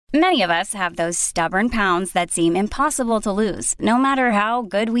Many of us have those stubborn pounds that seem impossible to lose, no matter how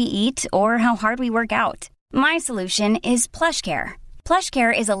good we eat or how hard we work out. My solution is PlushCare.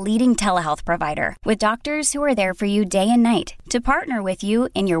 PlushCare is a leading telehealth provider with doctors who are there for you day and night to partner with you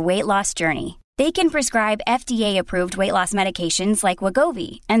in your weight loss journey. They can prescribe FDA-approved weight loss medications like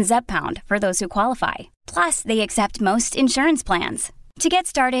Wegovy and Zepbound for those who qualify. Plus, they accept most insurance plans. To get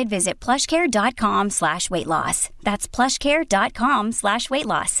started, visit plushcare.com/weightloss. That's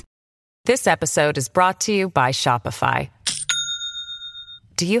plushcare.com/weightloss. This episode is brought to you by Shopify.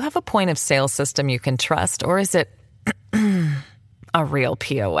 Do you have a point of sale system you can trust, or is it a real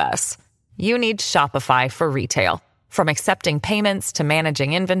POS? You need Shopify for retail. From accepting payments to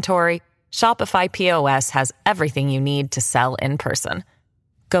managing inventory, Shopify POS has everything you need to sell in person.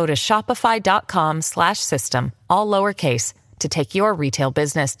 Go to shopify.com/system, all lowercase, to take your retail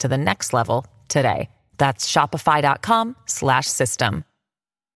business to the next level today. That's shopify.com/system.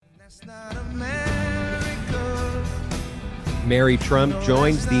 Mary Trump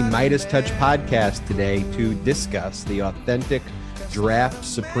joins the Midas Touch podcast today to discuss the authentic draft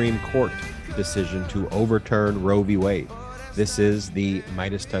Supreme Court decision to overturn Roe v. Wade. This is the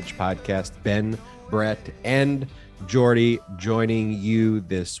Midas Touch podcast. Ben, Brett, and Jordy joining you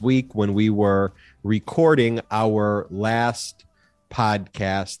this week. When we were recording our last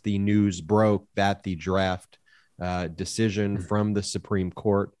podcast, the news broke that the draft decision from the Supreme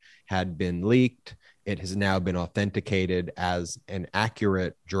Court had been leaked. It has now been authenticated as an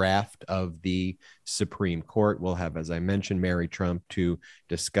accurate draft of the Supreme Court. We'll have, as I mentioned, Mary Trump to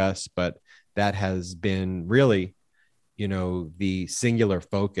discuss, but that has been really, the singular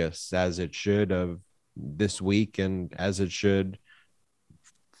focus, as it should, of this week and as it should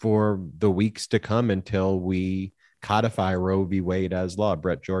for the weeks to come until we codify Roe v. Wade as law.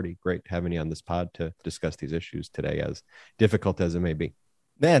 Brett, Jordy, great having you on this pod to discuss these issues today, as difficult as it may be.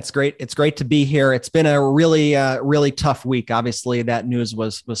 Man, it's great. It's great to be here. It's been a really tough week. Obviously, that news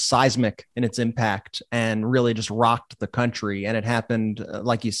was seismic in its impact and really just rocked the country. And it happened,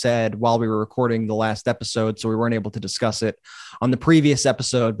 like you said, while we were recording the last episode, so we weren't able to discuss it on the previous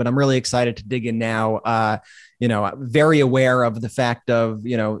episode. But I'm really excited to dig in now. Very aware of the fact of,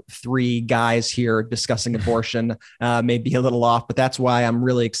 three guys here discussing abortion may be a little off, but that's why I'm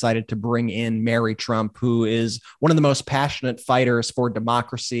really excited to bring in Mary Trump, who is one of the most passionate fighters for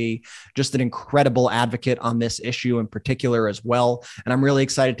democracy, just an incredible advocate on this issue in particular as well. And I'm really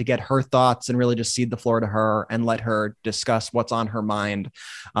excited to get her thoughts and really just cede the floor to her and let her discuss what's on her mind.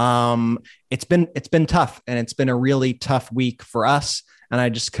 It's been tough, and it's been a really tough week for us. And I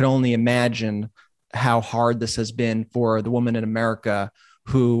just could only imagine how hard this has been for the women in America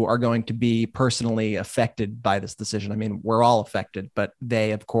who are going to be personally affected by this decision. I mean, we're all affected, but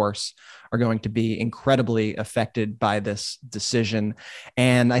they, of course, are going to be incredibly affected by this decision.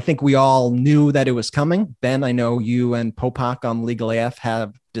 And I think we all knew that it was coming. Ben, I know you and Popak on Legal AF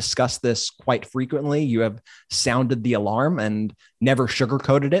have discussed this quite frequently. You have sounded the alarm and never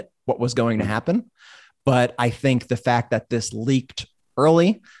sugarcoated it, what was going to happen. But I think the fact that this leaked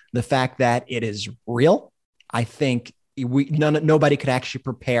early, the fact that it is real, I think nobody could actually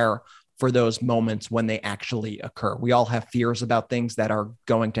prepare for those moments when they actually occur. We all have fears about things that are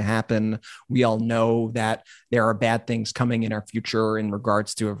going to happen. We all know that there are bad things coming in our future in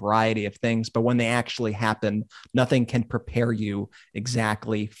regards to a variety of things, but when they actually happen, nothing can prepare you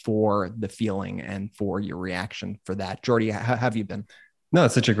exactly for the feeling and for your reaction for that. Jordy, how have you been? No,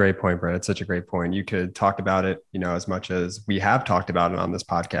 it's such a great point, Brett. It's such a great point. You could talk about it, as much as we have talked about it on this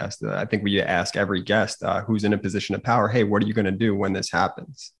podcast. I think we ask every guest who's in a position of power, hey, what are you going to do when this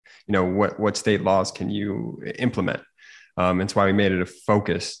happens? What state laws can you implement? It's why we made it a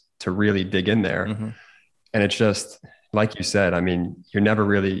focus to really dig in there. Mm-hmm. And it's just, like you said, I mean, you're never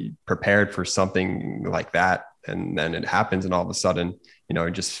really prepared for something like that. And then it happens, and all of a sudden,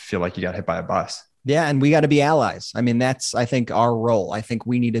 you just feel like you got hit by a bus. Yeah. And we got to be allies. I mean, that's, I think, our role. I think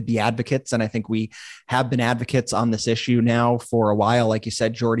we need to be advocates. And I think we have been advocates on this issue now for a while. Like you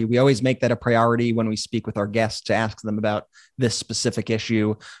said, Jordy, we always make that a priority when we speak with our guests to ask them about this specific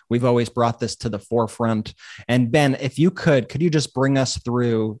issue. We've always brought this to the forefront. And Ben, if you could you just bring us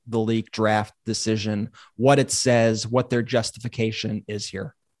through the leaked draft decision, what it says, what their justification is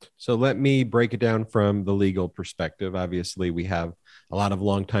here? So let me break it down from the legal perspective. Obviously, we have a lot of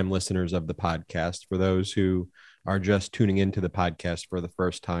longtime listeners of the podcast. For those who are just tuning into the podcast for the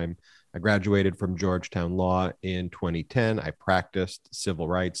first time, I graduated from Georgetown Law in 2010. I practiced civil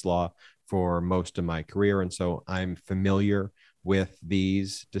rights law for most of my career, and so I'm familiar with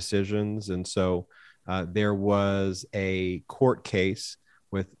these decisions. And so there was a court case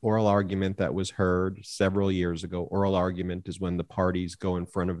with oral argument that was heard several years ago. Oral argument is when the parties go in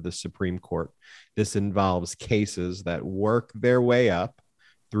front of the Supreme Court. This involves cases that work their way up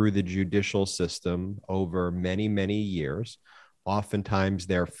through the judicial system over many, many years. Oftentimes,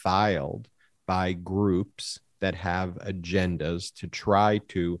 they're filed by groups that have agendas to try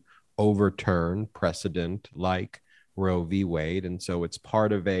to overturn precedent like Roe v. Wade. And so it's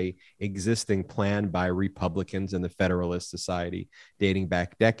part of a existing plan by Republicans in the Federalist Society dating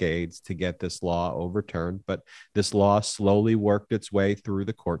back decades to get this law overturned. But this law slowly worked its way through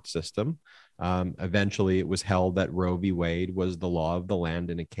the court system. Eventually, it was held that Roe v. Wade was the law of the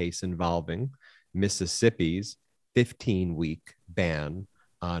land in a case involving Mississippi's 15-week ban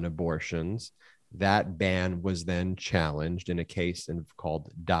on abortions. That ban was then challenged in a case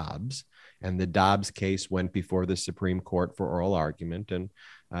called Dobbs. And the Dobbs case went before the Supreme Court for oral argument. And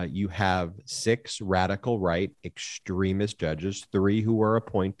you have 6 radical right extremist judges, 3 who were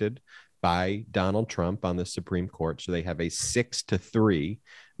appointed by Donald Trump on the Supreme Court. So they have a 6-3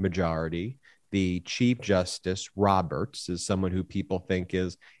 majority. The Chief Justice Roberts is someone who people think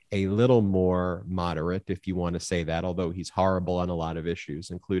is a little more moderate, if you want to say that, although he's horrible on a lot of issues,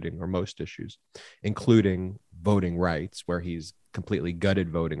 including, or most issues, including voting rights, where he's completely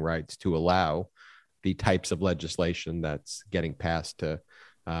gutted voting rights to allow the types of legislation that's getting passed to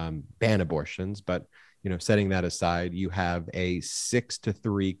ban abortions. But, setting that aside, you have a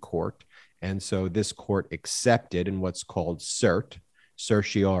 6-3 court. And so this court accepted in what's called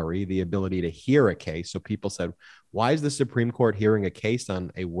certiorari, the ability to hear a case. So people said, why is the Supreme Court hearing a case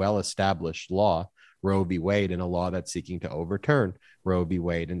on a well-established law, Roe v. Wade, and a law that's seeking to overturn Roe v.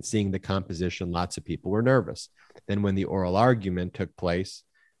 Wade? And seeing the composition, lots of people were nervous. Then when the oral argument took place,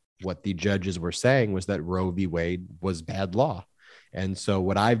 what the judges were saying was that Roe v. Wade was bad law. And so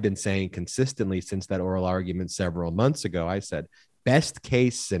what I've been saying consistently since that oral argument several months ago, I said, best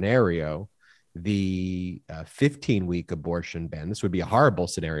case scenario, the 15-week abortion ban. This would be a horrible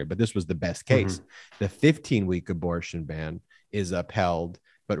scenario, but this was the best case. Mm-hmm. The 15-week abortion ban is upheld,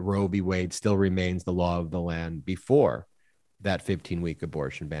 but Roe v. Wade still remains the law of the land before that 15-week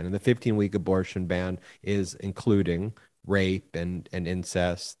abortion ban. And the 15-week abortion ban is including rape and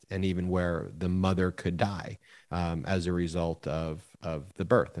incest, and even where the mother could die as a result of the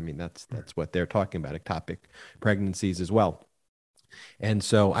birth. I mean, that's what they're talking about, ectopic pregnancies as well. And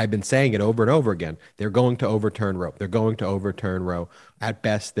so I've been saying it over and over again. They're going to overturn Roe. They're going to overturn Roe. At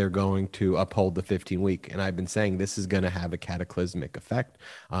best, they're going to uphold the 15-week. And I've been saying this is going to have a cataclysmic effect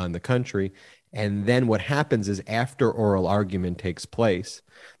on the country. And then what happens is after oral argument takes place,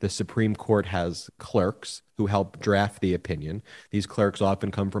 the Supreme Court has clerks who help draft the opinion. These clerks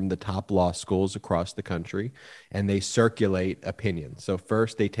often come from the top law schools across the country, and they circulate opinions. So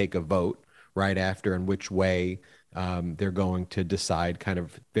first they take a vote right after in which way they're going to decide kind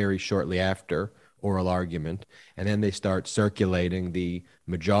of very shortly after oral argument. And then they start circulating the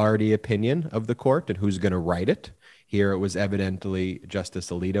majority opinion of the court and who's going to write it. Here it was evidently Justice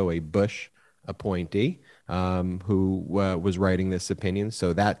Alito, a Bush appointee, who was writing this opinion.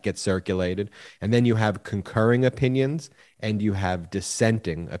 So that gets circulated. And then you have concurring opinions and you have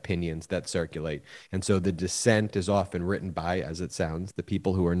dissenting opinions that circulate. And so the dissent is often written by, as it sounds, the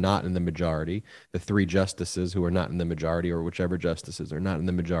people who are not in the majority, the 3 justices who are not in the majority, or whichever justices are not in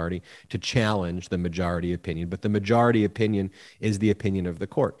the majority, to challenge the majority opinion. But the majority opinion is the opinion of the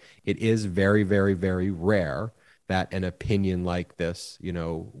court. It is very, very, very rare that an opinion like this,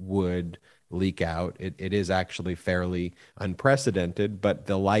 would leak out. It is actually fairly unprecedented, but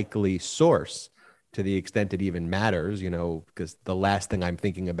the likely source, to the extent it even matters, because the last thing I'm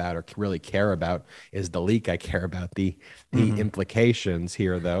thinking about or really care about is the leak. I care about the implications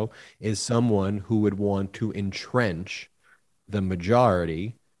here, though, is someone who would want to entrench the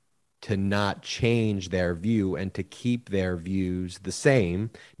majority to not change their view and to keep their views the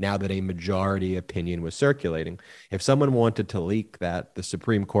same now that a majority opinion was circulating. If someone wanted to leak that the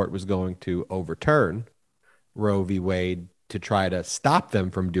Supreme Court was going to overturn Roe v. Wade to try to stop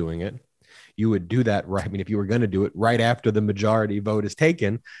them from doing it, you would do that right. I mean, if you were going to do it right after the majority vote is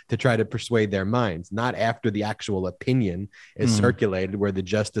taken to try to persuade their minds, not after the actual opinion is circulated, where the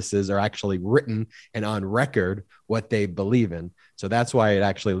justices are actually written and on record what they believe in. So that's why it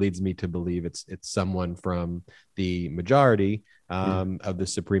actually leads me to believe it's someone from the majority of the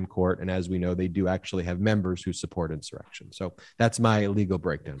Supreme Court. And as we know, they do actually have members who support insurrection. So that's my legal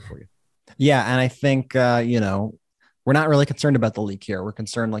breakdown for you. Yeah. And I think, we're not really concerned about the leak here. We're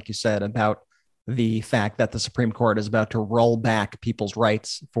concerned, like you said, about the fact that the Supreme Court is about to roll back people's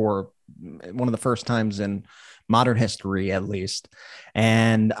rights for one of the first times in modern history at least.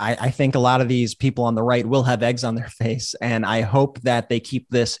 And I think a lot of these people on the right will have eggs on their face. And I hope that they keep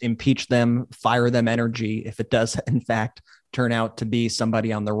this, impeach them, fire them energy if it does, in fact, turn out to be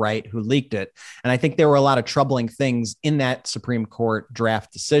somebody on the right who leaked it. And I think there were a lot of troubling things in that Supreme Court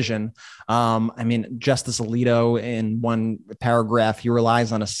draft decision. I mean, Justice Alito, in one paragraph, he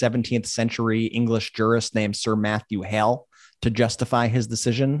relies on a 17th century English jurist named Sir Matthew Hale to justify his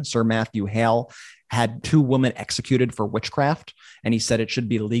decision. Sir Matthew Hale had 2 women executed for witchcraft, and he said it should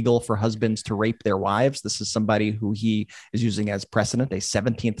be legal for husbands to rape their wives. This is somebody who he is using as precedent, a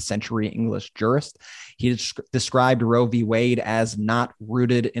 17th century English jurist. He described Roe v. Wade as not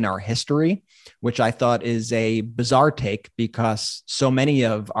rooted in our history, which I thought is a bizarre take because so many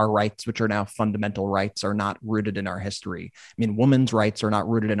of our rights, which are now fundamental rights, are not rooted in our history. I mean, women's rights are not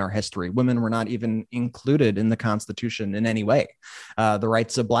rooted in our history. Women were not even included in the Constitution in any way. The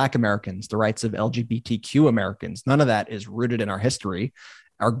rights of Black Americans, the rights of LGBTQ Americans, none of that is rooted in our history.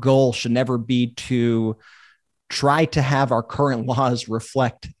 Our goal should never be to try to have our current laws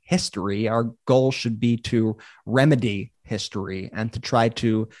reflect history. Our goal should be to remedy history and to try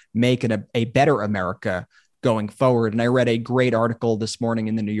to make it a better America going forward. And I read a great article this morning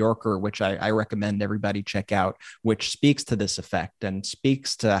in the New Yorker, which I recommend everybody check out, which speaks to this effect and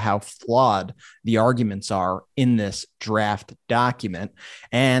speaks to how flawed the arguments are in this draft document.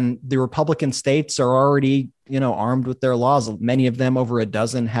 And the Republican states are already, armed with their laws. Many of them, over a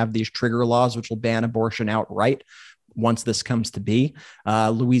dozen, have these trigger laws, which will ban abortion outright once this comes to be.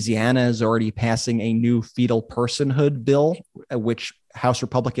 Louisiana is already passing a new fetal personhood bill, which House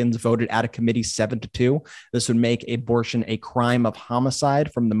Republicans voted out of committee 7-2. This would make abortion a crime of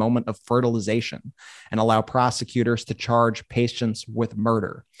homicide from the moment of fertilization and allow prosecutors to charge patients with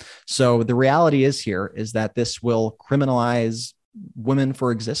murder. So the reality is that this will criminalize women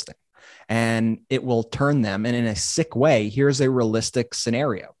for existing, and it will turn them, and in a sick way, here's a realistic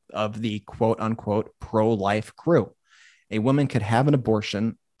scenario of the quote unquote pro-life crew. A woman could have an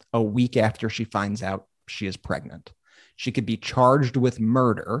abortion a week after she finds out she is pregnant. She could be charged with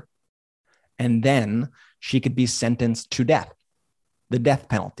murder, and then she could be sentenced to death, the death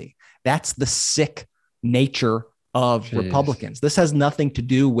penalty. That's the sick nature of Republicans. This has nothing to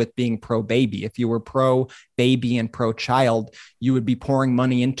do with being pro-baby. If you were pro-baby and pro-child, you would be pouring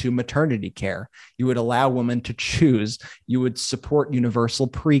money into maternity care. You would allow women to choose. You would support universal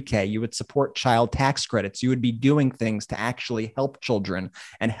pre-K. You would support child tax credits. You would be doing things to actually help children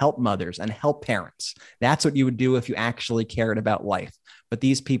and help mothers and help parents. That's what you would do if you actually cared about life. But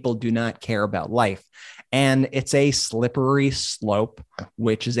these people do not care about life. And it's a slippery slope,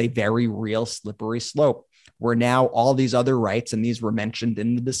 which is a very real slippery slope, where now all these other rights, and these were mentioned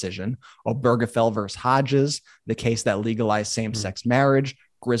in the decision, Obergefell versus Hodges, the case that legalized same-sex marriage,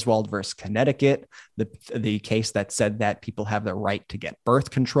 Griswold versus Connecticut, the case that said that people have the right to get birth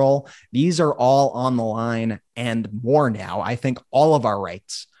control. These are all on the line and more now. I think all of our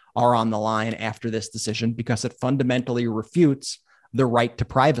rights are on the line after this decision because it fundamentally refutes the right to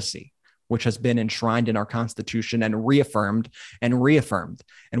privacy, which has been enshrined in our Constitution and reaffirmed and reaffirmed.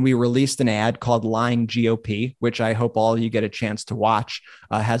 And we released an ad called Lying GOP, which I hope all of you get a chance to watch,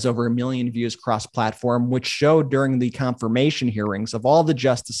 has over 1 million views cross-platform, which showed during the confirmation hearings of all the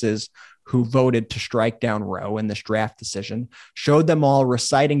justices who voted to strike down Roe in this draft decision, showed them all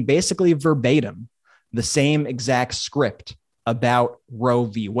reciting basically verbatim the same exact script about Roe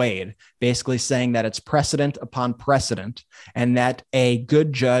v. Wade, basically saying that it's precedent upon precedent and that a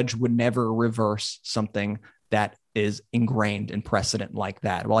good judge would never reverse something that is ingrained in precedent like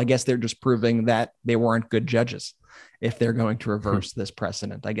that. Well, I guess they're just proving that they weren't good judges if they're going to reverse this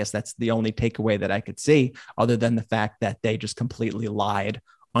precedent. I guess that's the only takeaway that I could see, other than the fact that they just completely lied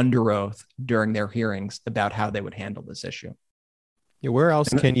under oath during their hearings about how they would handle this issue. Yeah, where else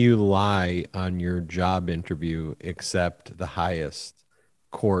can you lie on your job interview except the highest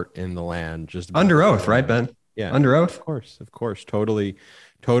court in the land? Just under oath, right, Ben? Yeah, under oath. Of course, totally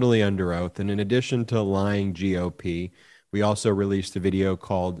under oath. And in addition to lying GOP, we also released a video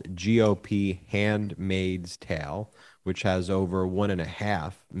called GOP Handmaid's Tale, which has over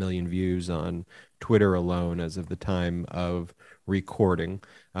 1.5 million views on Twitter alone as of the time of recording.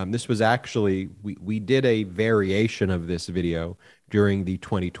 This was actually, we did a variation of this video during the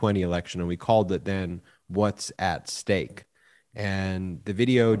 2020 election, and we called it then What's at Stake. And the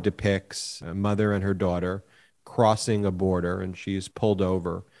video depicts a mother and her daughter crossing a border, and she's pulled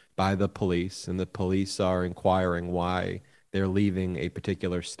over by the police, and the police are inquiring why they're leaving a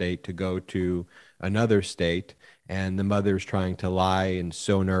particular state to go to another state. And the mother's trying to lie and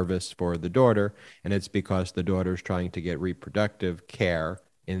so nervous for the daughter. And it's because the daughter's trying to get reproductive care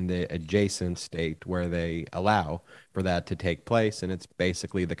in the adjacent state where they allow for that to take place. And it's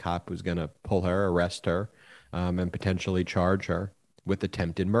basically the cop who's going to pull her, arrest her, and potentially charge her with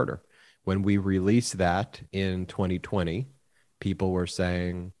attempted murder. When we released that in 2020, people were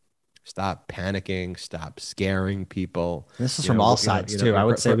saying, stop panicking, stop scaring people. This is from all sides too. I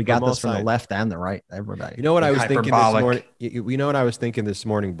would say we got this from the left and the right, everybody. You know what I was thinking this morning? You know what I was thinking this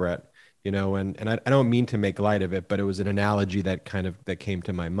morning, Brett? You know, and I don't mean to make light of it, but it was an analogy that came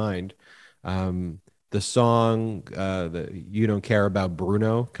to my mind. The song, You Don't Care About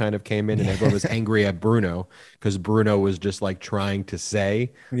Bruno kind of came in, and everyone was angry at Bruno because Bruno was just like trying to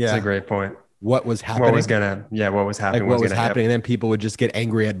say, that's a great point, what was happening. What was happening. Like what was happening. And then people would just get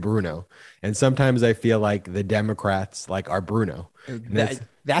angry at Bruno. And sometimes I feel like the Democrats are Bruno.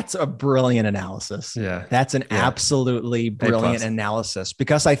 That's a brilliant analysis. Yeah. That's an absolutely brilliant analysis,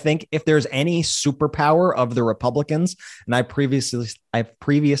 because I think if there's any superpower of the Republicans, and I've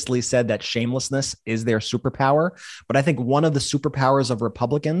previously said that shamelessness is their superpower, but I think one of the superpowers of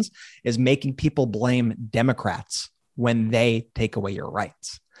Republicans is making people blame Democrats when they take away your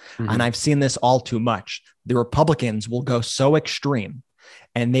rights. Mm-hmm. And I've seen this all too much. The Republicans will go so extreme,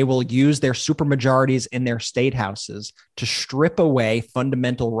 and they will use their supermajorities in their state houses to strip away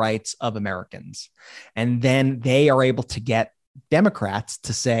fundamental rights of Americans. And then they are able to get Democrats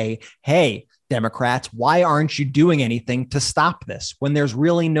to say, hey, Democrats, why aren't you doing anything to stop this when there's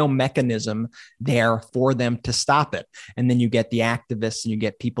really no mechanism there for them to stop it? And then you get the activists and you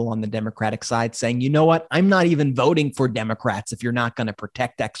get people on the Democratic side saying, you know what, I'm not even voting for Democrats if you're not going to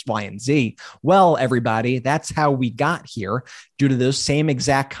protect X, Y, and Z. Well, everybody, that's how we got here due to those same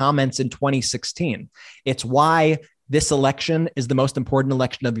exact comments in 2016. It's why this election is the most important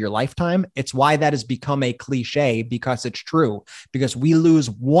election of your lifetime. It's why that has become a cliche, because it's true. Because we lose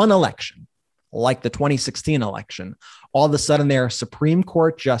one election, like the 2016 election, all of a sudden there are Supreme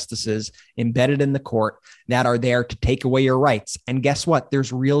Court justices embedded in the court that are there to take away your rights. And guess what?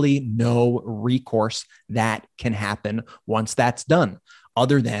 There's really no recourse that can happen once that's done,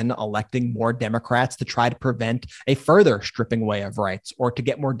 other than electing more Democrats to try to prevent a further stripping away of rights, or to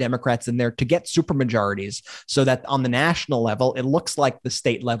get more Democrats in there to get supermajorities, so that on the national level, it looks like the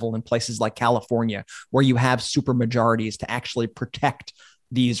state level in places like California, where you have supermajorities to actually protect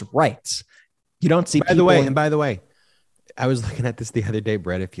these rights. You don't see. By the way, I was looking at this the other day,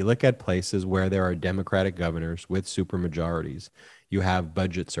 Brett. If you look at places where there are Democratic governors with supermajorities, you have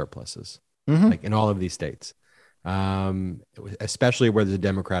budget surpluses, like in all of these states, especially where there's a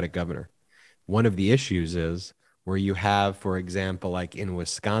Democratic governor. One of the issues is where you have, for example, like in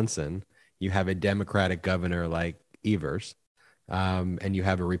Wisconsin, you have a Democratic governor like Evers, and you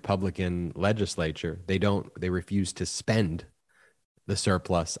have a Republican legislature. They refuse to spend the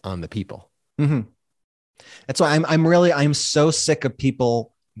surplus on the people. Mm-hmm. That's why I'm so sick of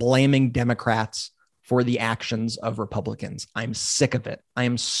people blaming Democrats for the actions of Republicans. I'm sick of it. I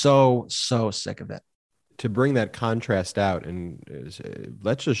am so sick of it. To bring that contrast out, and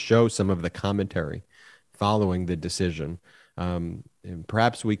let's just show some of the commentary following the decision. And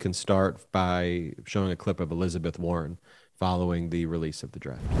perhaps we can start by showing a clip of Elizabeth Warren following the release of the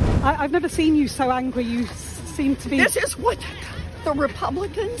draft. I've never seen you so angry. You seem to be... This is what the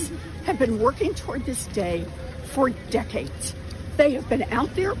Republicans have been working toward this day for decades. They have been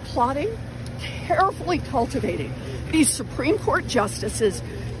out there plotting, carefully cultivating these Supreme Court justices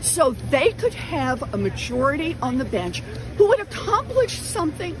so they could have a majority on the bench who would accomplish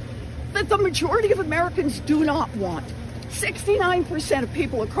something that the majority of Americans do not want. 69% of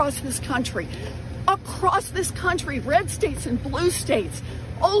people across this country, red states and blue states,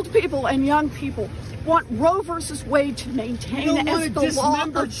 old people and young people, want Roe versus Wade to maintain as the law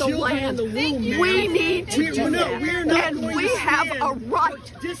of the land. We need to do that. And we have a right.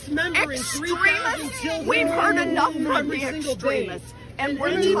 Extremists, we've heard enough from the extremists. And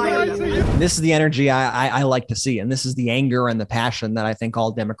we're tired of it. This is the energy I like to see. And this is the anger and the passion that I think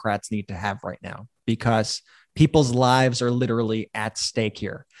all Democrats need to have right now, because people's lives are literally at stake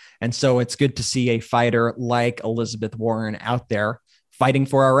here. And so it's good to see a fighter like Elizabeth Warren out there fighting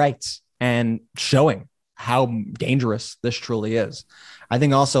for our rights and showing how dangerous this truly is. I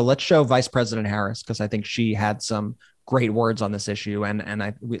think also let's show Vice President Harris, because I think she had some great words on this issue.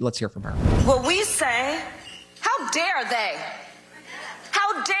 And let's hear from her. Well, we say, how dare they?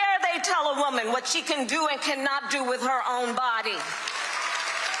 How dare they tell a woman what she can do and cannot do with her own body?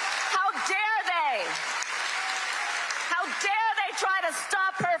 How dare they? How dare they try to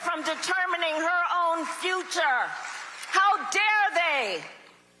stop her from determining her own future? How dare they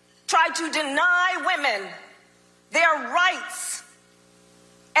try to deny women their rights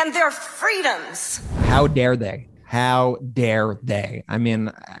and their freedoms? How dare they? How dare they? I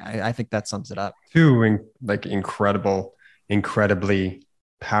mean, I think that sums it up. Two incredibly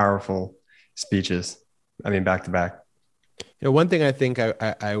powerful speeches. I mean, back to back. One thing I think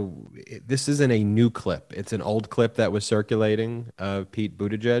this isn't a new clip. It's an old clip that was circulating of Pete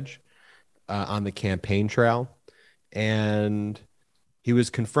Buttigieg on the campaign trail. And he was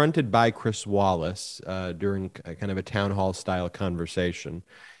confronted by Chris Wallace during kind of a town hall style conversation.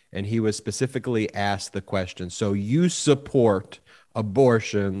 And he was specifically asked the question, so you support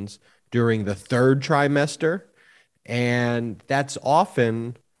abortions during the third trimester? And that's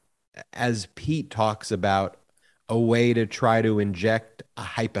often, as Pete talks about, a way to try to inject a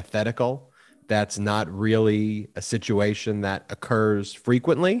hypothetical that's not really a situation that occurs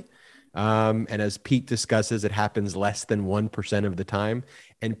frequently. And as Pete discusses, it happens less than 1% of the time.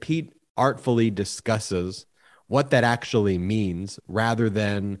 And Pete artfully discusses what that actually means rather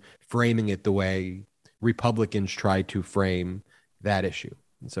than framing it the way Republicans try to frame that issue.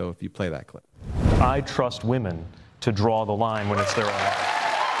 And so if you play that clip. I trust women to draw the line when it's their own.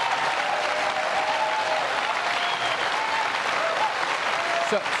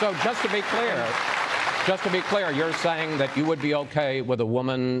 So just to be clear, you're saying that you would be okay with a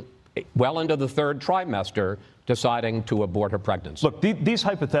woman well into the third trimester deciding to abort her pregnancy. Look, these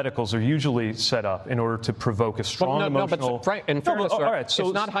hypotheticals are usually set up in order to provoke a strong emotional... But in fairness, sir, it's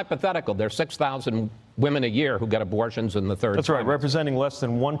not hypothetical. There's 6,000 women a year who get abortions in the third That's right, trimester. Representing less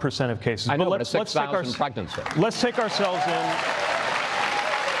than 1% of cases. I know, but it's 6,000 pregnancy. Let's take ourselves in...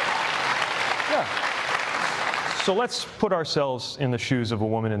 Yeah. So let's put ourselves in the shoes of a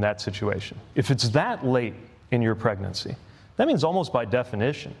woman in that situation. If it's that late in your pregnancy, that means almost by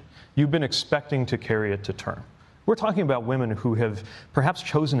definition, you've been expecting to carry it to term. We're talking about women who have perhaps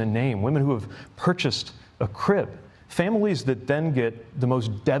chosen a name, women who have purchased a crib, families that then get the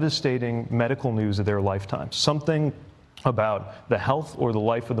most devastating medical news of their lifetime, something about the health or the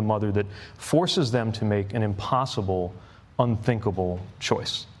life of the mother that forces them to make an impossible, unthinkable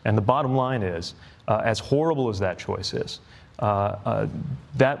choice. And the bottom line is, as horrible as that choice is,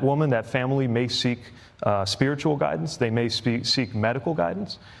 that woman, that family may seek spiritual guidance, they may seek medical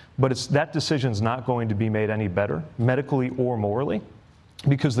guidance, but that decision's not going to be made any better, medically or morally,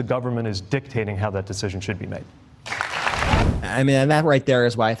 because the government is dictating how that decision should be made. I mean, and that right there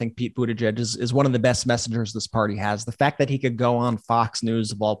is why I think Pete Buttigieg is one of the best messengers this party has. The fact that he could go on Fox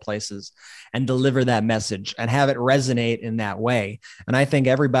News of all places and deliver that message and have it resonate in that way. And I think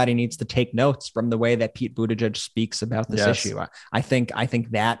everybody needs to take notes from the way that Pete Buttigieg speaks about this issue. I think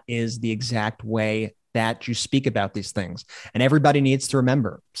that is the exact way that you speak about these things. And everybody needs to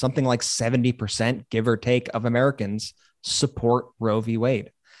remember something like 70%, give or take, of Americans support Roe v.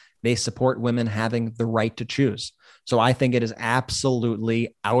 Wade. They support women having the right to choose. So I think it is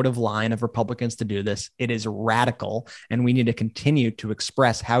absolutely out of line of Republicans to do this. It is radical, and we need to continue to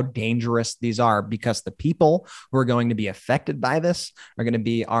express how dangerous these are, because the people who are going to be affected by this are going to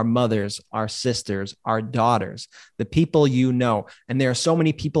be our mothers, our sisters, our daughters, the people you know. And there are so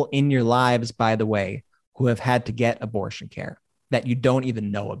many people in your lives, by the way, who have had to get abortion care that you don't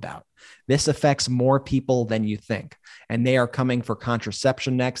even know about. This affects more people than you think. And they are coming for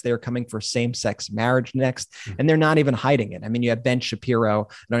contraception next. They are coming for same-sex marriage next. And they're not even hiding it. I mean, you have Ben Shapiro.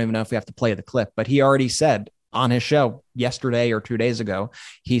 I don't even know if we have to play the clip, but he already said on his show yesterday or 2 days ago,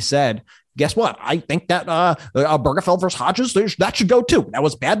 he said, guess what? I think that Bergefell versus Hodges, that should go too. That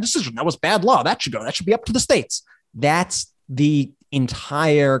was bad decision. That was bad law. That should go. That should be up to the states. That's the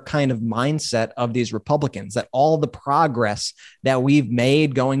entire kind of mindset of these Republicans, that all the progress that we've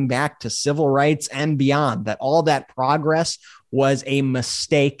made going back to civil rights and beyond, that all that progress was a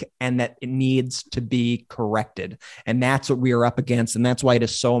mistake and that it needs to be corrected. And that's what we are up against. And that's why it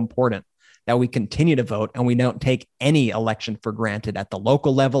is so important that we continue to vote and we don't take any election for granted at the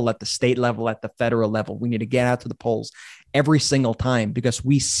local level, at the state level, at the federal level. We need to get out to the polls every single time, because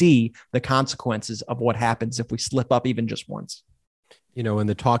we see the consequences of what happens if we slip up even just once. You know, and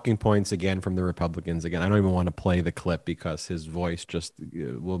the talking points again from the Republicans, again, I don't even want to play the clip because his voice just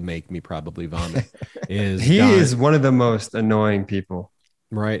will make me probably vomit. He is one of the most annoying people.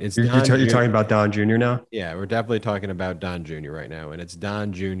 Right. It's you're talking about Don Jr. now? Yeah, we're definitely talking about Don Jr. right now. And it's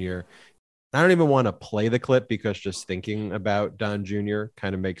Don Jr. I don't even want to play the clip because just thinking about Don Jr.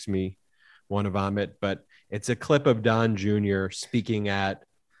 kind of makes me want to vomit. But it's a clip of Don Jr. speaking at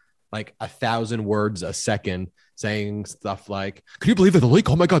like 1,000 words a second, saying stuff like, "Can you believe that the leak?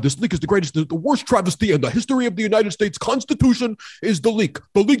 Oh my God, this leak is the greatest, the worst travesty in the history of the United States Constitution is the leak,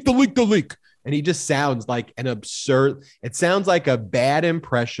 the leak, the leak, the leak." And he just sounds like an absurd, it sounds like a bad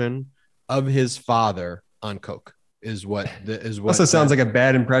impression of his father on coke. Also sounds like a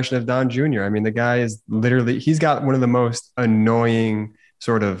bad impression of Don Jr. I mean, the guy is literally, he's got one of the most annoying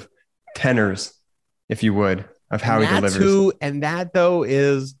sort of tenors, if you would, of how he delivers.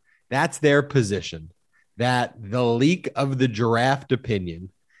 That's their position, that the leak of the draft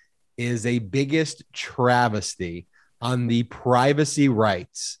opinion is a biggest travesty on the privacy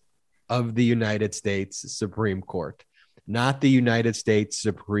rights of the United States Supreme Court, not the United States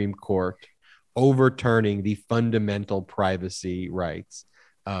Supreme Court overturning the fundamental privacy rights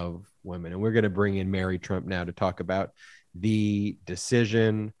of women. And we're going to bring in Mary Trump now to talk about the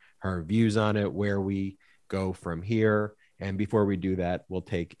decision, her views on it, where we go from here. And before we do that, we'll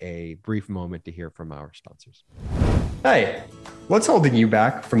take a brief moment to hear from our sponsors. Hey, what's holding you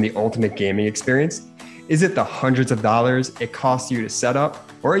back from the ultimate gaming experience? Is it the hundreds of dollars it costs you to set up?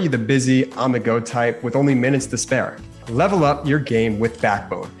 Or are you the busy, on-the-go type with only minutes to spare? Level up your game with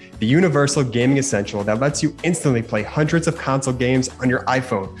Backbone, the universal gaming essential that lets you instantly play hundreds of console games on your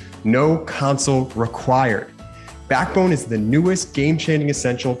iPhone. No console required. Backbone is the newest game-changing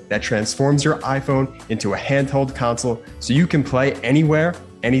essential that transforms your iPhone into a handheld console so you can play anywhere,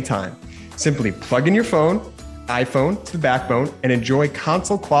 anytime. Simply plug in your iPhone to the Backbone and enjoy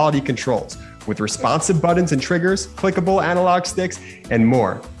console quality controls with responsive buttons and triggers, clickable analog sticks, and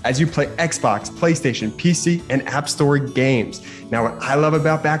more as you play Xbox, PlayStation, PC, and App Store games. Now, what I love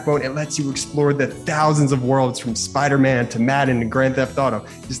about Backbone, it lets you explore the thousands of worlds from Spider-Man to Madden and Grand Theft Auto.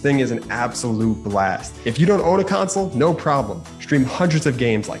 This thing is an absolute blast. If you don't own a console, no problem. Stream hundreds of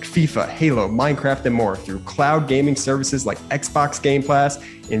games like FIFA, Halo, Minecraft, and more through cloud gaming services like Xbox Game Pass,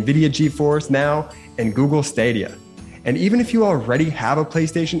 NVIDIA GeForce Now, and Google Stadia. And even if you already have a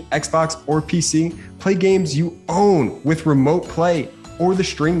PlayStation, Xbox, or PC, play games you own with Remote Play or the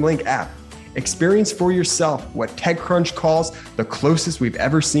Stream Link app. Experience for yourself what TechCrunch calls the closest we've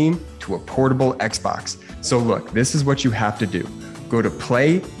ever seen to a portable Xbox. So look, this is what you have to do. Go to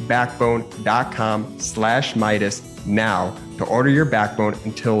playbackbone.com/Midas now to order your Backbone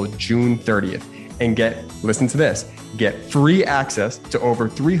until June 30th and listen to this, get free access to over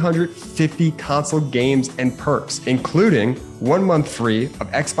 350 console games and perks, including 1 month free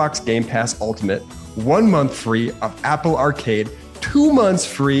of Xbox Game Pass Ultimate, 1 month free of Apple Arcade, 2 months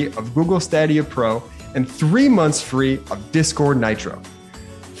free of Google Stadia Pro, and 3 months free of Discord Nitro.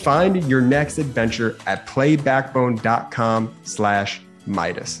 Find your next adventure at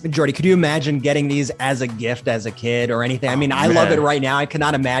playbackbone.com/Midas. Jordy, could you imagine getting these as a gift as a kid or anything? I mean, I love it right now. I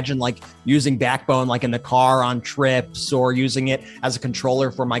cannot imagine like using Backbone like in the car on trips or using it as a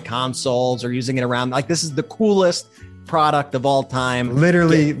controller for my consoles or using it around. Like, this is the coolest product of all time.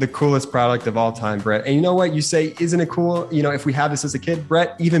 Literally the coolest product of all time, Brett. And you know what? You say, isn't it cool? You know, if we have this as a kid,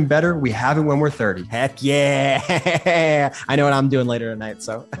 Brett, even better, we have it when we're 30. Heck yeah. I know what I'm doing later tonight.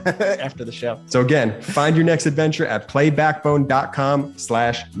 So after the show. So again, find your next adventure at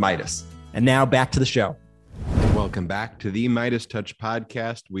playbackbone.com/Midas. And now back to the show. Welcome back to the Midas Touch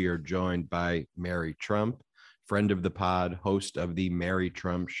podcast. We are joined by Mary Trump, friend of the pod, host of the Mary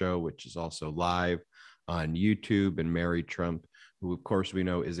Trump Show, which is also live on YouTube, and Mary Trump, who of course we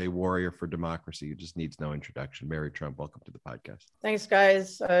know is a warrior for democracy who just needs no introduction. Mary Trump, welcome to the podcast. Thanks,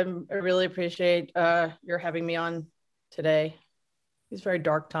 guys. I really appreciate your having me on today. These very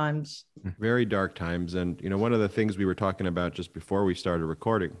dark times. Very dark times. And, you know, one of the things we were talking about just before we started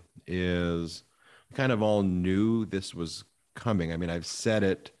recording is we kind of all knew this was coming. I mean, I've said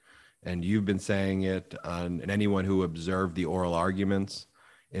it and you've been saying it and anyone who observed the oral arguments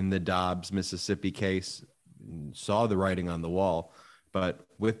in the Dobbs, Mississippi case saw the writing on the wall, but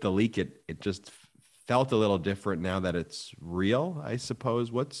with the leak, it just felt a little different now that it's real, I suppose.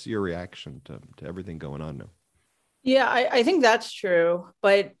 What's your reaction to everything going on now? Yeah, I think that's true,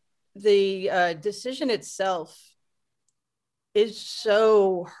 but the decision itself is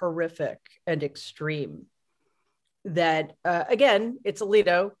so horrific and extreme that, again, it's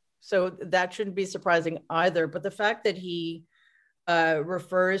Alito, so that shouldn't be surprising either, but the fact that he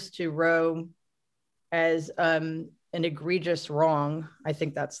refers to Roe as an egregious wrong. I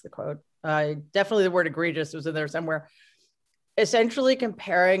think that's the quote. Definitely the word egregious was in there somewhere. Essentially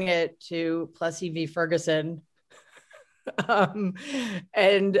comparing it to Plessy v. Ferguson and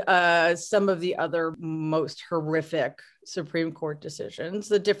some of the other most horrific Supreme Court decisions.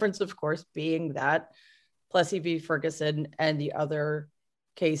 The difference, of course, being that Plessy v. Ferguson and the other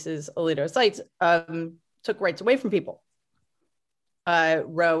cases Alito cites took rights away from people.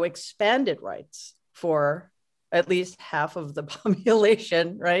 Roe expanded rights for at least half of the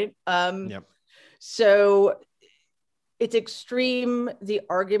population, right? Yep. So it's extreme. The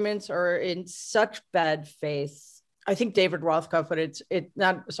arguments are in such bad faith I think David Rothkopf,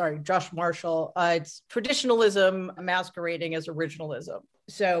 but Josh Marshall. It's traditionalism masquerading as originalism.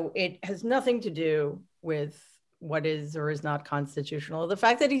 So it has nothing to do with what is or is not constitutional. The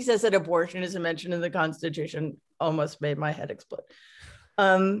fact that he says that abortion isn't mentioned in the Constitution almost made my head explode.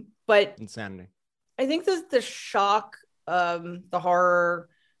 But insanity. I think the shock, the horror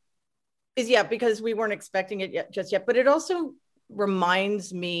is, because we weren't expecting it just yet, but it also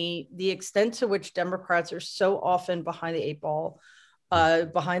reminds me the extent to which Democrats are so often behind the eight ball,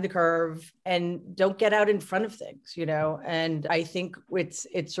 behind the curve, and don't get out in front of things, and I think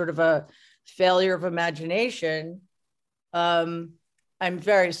it's sort of a failure of imagination. I'm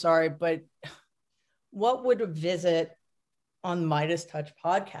very sorry, but what would a visit on Midas Touch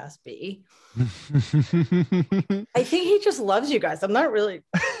podcast be? I think he just loves you guys. I'm not really,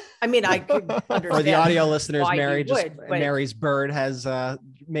 I could understand. For the audio listeners, Mary's bird has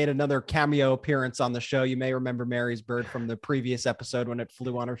made another cameo appearance on the show. You may remember Mary's bird from the previous episode when it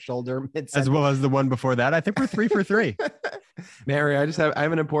flew on her shoulder. As well as the one before that. I think we're 3 for 3. Mary, I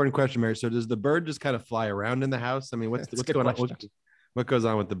have an important question, Mary. So does the bird just kind of fly around in the house? I mean, what's going on? What goes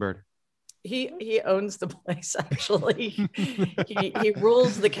on with the bird? He owns the place, actually. he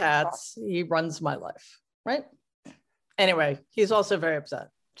rules the cats. He runs my life, right? Anyway, he's also very upset.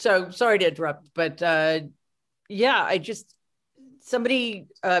 So sorry to interrupt, but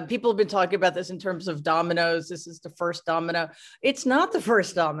people have been talking about this in terms of dominoes. This is the first domino. It's not the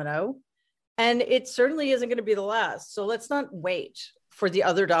first domino, and it certainly isn't going to be the last. So let's not wait for the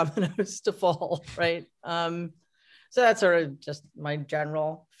other dominoes to fall, right? So that's sort of just my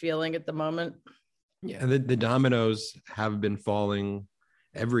general feeling at the moment. Yeah, the dominoes have been falling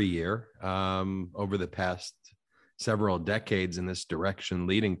every year over the past several decades in this direction,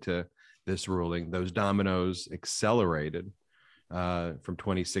 leading to this ruling. Those dominoes accelerated from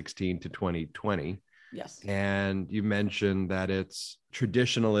 2016 to 2020. Yes. And you mentioned that it's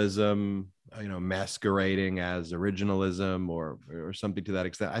traditionalism, masquerading as originalism or something to that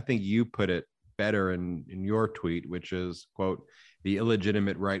extent. I think you put it better in your tweet, which is, quote, the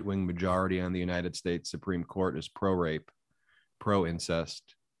illegitimate right-wing majority on the United States Supreme Court is pro-rape,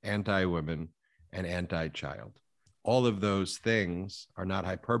 pro-incest, anti-women, and anti-child. All of those things are not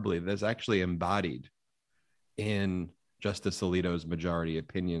hyperbole. That's actually embodied in Justice Alito's majority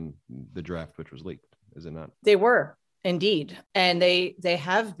opinion, the draft which was leaked, is it not? They were, indeed. And they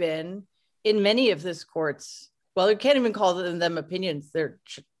have been in many of this court's, well, you can't even call them opinions. They're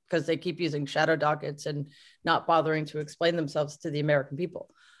because they keep using shadow dockets and not bothering to explain themselves to the American people.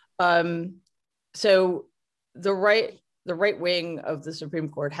 So the right wing of the Supreme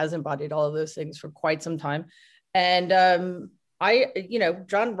Court has embodied all of those things for quite some time. And John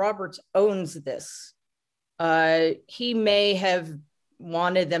Roberts owns this. He may have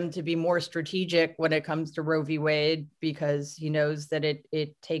wanted them to be more strategic when it comes to Roe v. Wade, because he knows that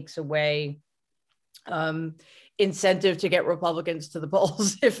it takes away incentive to get Republicans to the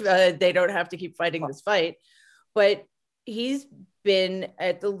polls if they don't have to keep fighting this fight. But he's been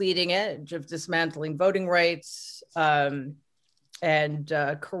at the leading edge of dismantling voting rights and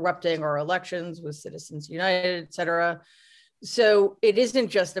corrupting our elections with Citizens United, et cetera. So it isn't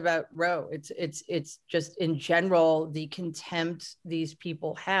just about Roe. It's just in general the contempt these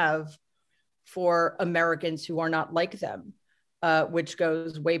people have for Americans who are not like them, which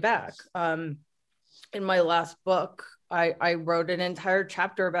goes way back. In my last book, I wrote an entire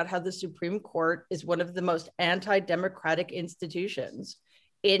chapter about how the Supreme Court is one of the most anti-democratic institutions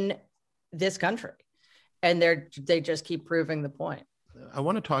in this country. And they just keep proving the point. I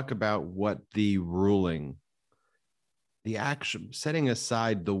want to talk about what the ruling, the action, setting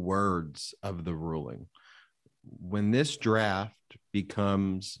aside the words of the ruling, when this draft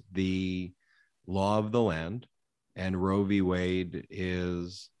becomes the law of the land and Roe v. Wade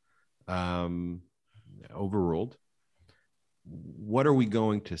is overruled, what are we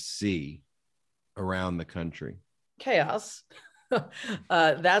going to see around the country? Chaos.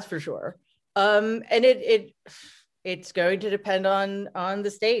 That's for sure. And it's going to depend on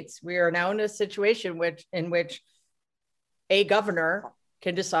the states. We are now in a situation in which a governor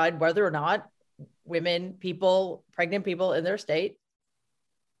can decide whether or not women, pregnant people in their state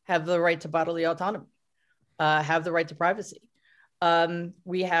have the right to bodily autonomy, have the right to privacy.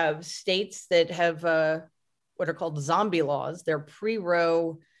 We have states that have what are called zombie laws. They're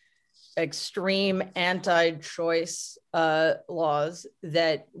pre-Roe, extreme anti-choice laws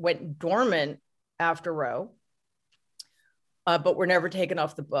that went dormant after Roe, but were never taken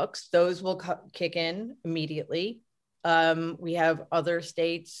off the books. Those will kick in immediately. We have other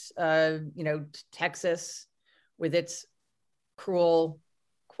states, Texas, with its cruel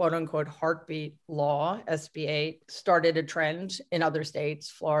quote unquote heartbeat law, SB8, started a trend in other states,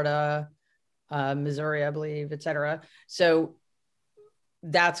 Florida, Missouri, I believe, et cetera. So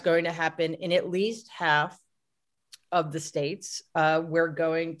that's going to happen in at least half of the states. We're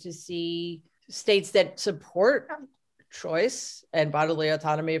going to see states that support choice and bodily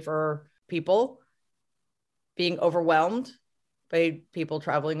autonomy for people being overwhelmed by people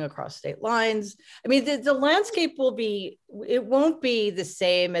traveling across state lines. I mean, the landscape it won't be the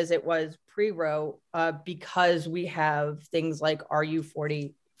same as it was pre-Roe because we have things like RU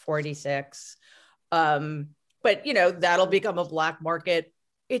 46. But, that'll become a black market.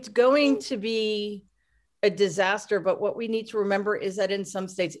 It's going to be a disaster. But what we need to remember is that in some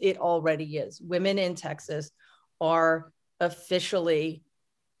states, it already is. Women in Texas are officially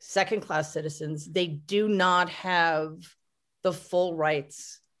second-class citizens. They do not have the full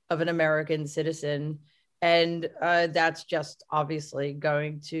rights of an American citizen. And that's just obviously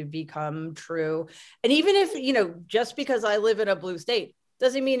going to become true. And even if, just because I live in a blue state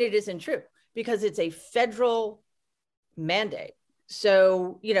doesn't mean it isn't true, because it's a federal mandate.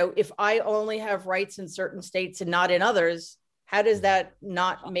 So, if I only have rights in certain states and not in others, how does that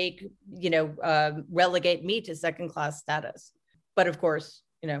not make, relegate me to second-class status? But of course,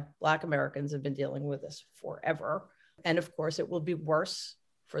 Black Americans have been dealing with this forever. And of course, it will be worse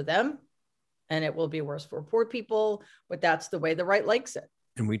for them and it will be worse for poor people, but that's the way the right likes it.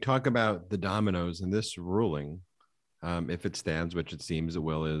 And we talk about the dominoes in this ruling, if it stands, which it seems it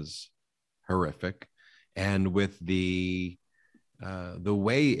will, is horrific. And with the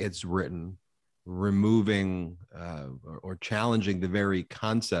way it's written, removing or challenging the very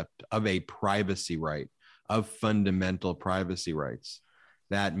concept of a privacy right, of fundamental privacy rights.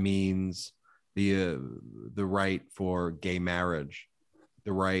 That means the right for gay marriage.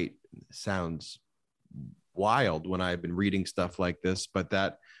 The right sounds wild when I've been reading stuff like this, but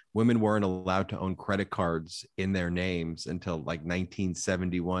that women weren't allowed to own credit cards in their names until like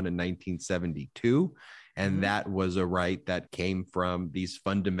 1971 and 1972. And that was a right that came from these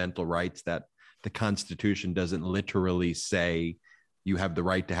fundamental rights that the Constitution doesn't literally say you have the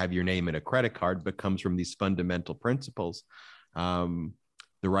right to have your name in a credit card, but comes from these fundamental principles.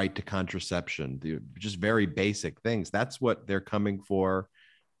 The right to contraception, just very basic things. That's what they're coming for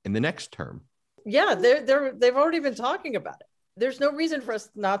in the next term. Yeah, they've already been talking about it. There's no reason for us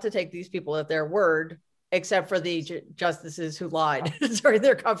not to take these people at their word, except for the justices who lied during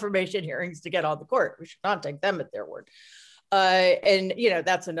their confirmation hearings to get on the court. We should not take them at their word. And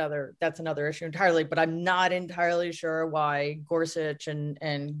that's another issue entirely. But I'm not entirely sure why Gorsuch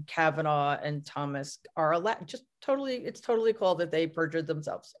and Kavanaugh and Thomas are allowed. It's totally cool that they perjured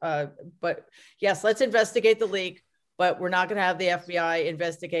themselves. But yes, let's investigate the leak. But we're not going to have the FBI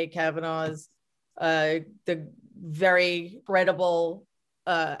investigate Kavanaugh's the very credible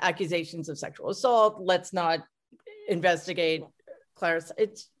accusations of sexual assault. Let's not investigate Clarice.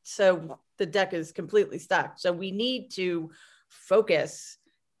 So the deck is completely stacked. So we need to focus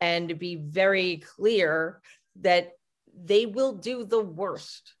and be very clear that they will do the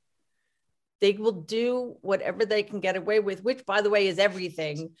worst. They will do whatever they can get away with, which, by the way, is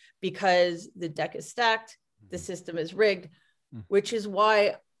everything, because the deck is stacked, the system is rigged, which is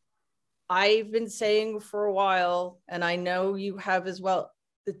why I've been saying for a while, and I know you have as well,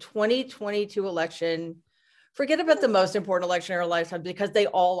 the 2022 election, forget about the most important election in our lifetime, because they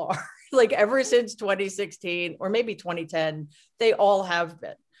all are. Like ever since 2016 or maybe 2010, they all have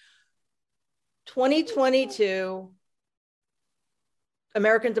been. 2022,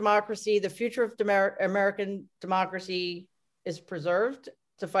 American democracy, the future of American democracy is preserved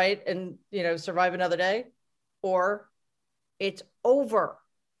to fight and survive another day, or it's over.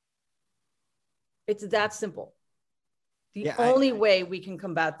 It's that simple. The only way we can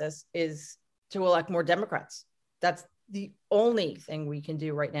combat this is to elect more Democrats. That's the only thing we can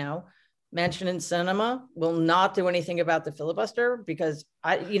do right now. Manchin and Sinema will not do anything about the filibuster because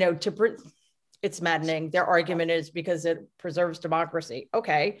it's maddening. Their argument is because it preserves democracy.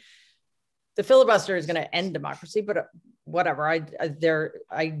 Okay, the filibuster is going to end democracy, but whatever.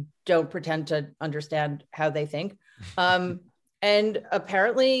 I don't pretend to understand how they think. And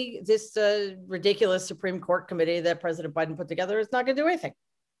apparently this ridiculous Supreme Court committee that President Biden put together is not going to do anything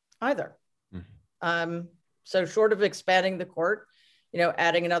either. So short of expanding the court,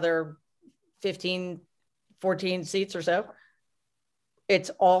 adding another 15, 14 seats or so, it's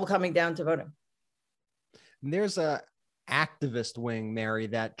all coming down to voting. And there's a activist wing, Mary,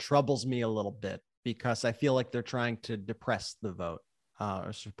 that troubles me a little bit because I feel like they're trying to depress the vote.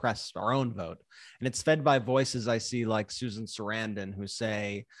 Or suppress our own vote. And it's fed by voices I see like Susan Sarandon, who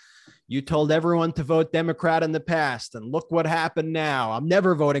say, you told everyone to vote Democrat in the past, and look what happened now. I'm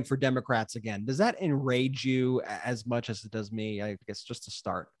never voting for Democrats again. Does that enrage you as much as it does me? I guess just to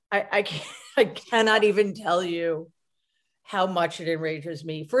start. I cannot even tell you how much it enrages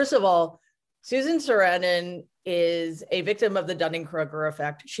me. First of all, Susan Sarandon is a victim of the Dunning-Kruger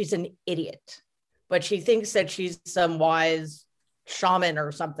effect. She's an idiot, but she thinks that she's some wise shaman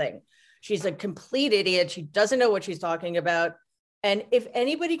or something. She's a complete idiot. She doesn't know what she's talking about. And if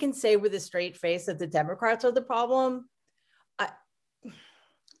anybody can say with a straight face that the Democrats are the problem,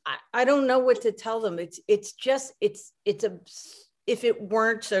 I don't know what to tell them. It's if it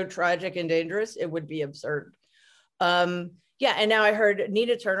weren't so tragic and dangerous, it would be absurd. Yeah, and now I heard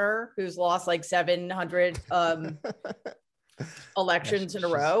Nina Turner, who's lost like 700 elections in a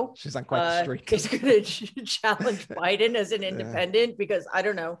row. She's on quite the streak. Is going to challenge Biden as an independent because, I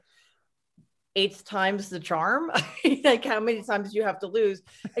don't know, 8 times the charm. Like, how many times do you have to lose?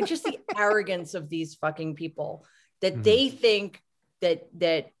 And just the arrogance of these fucking people that they think that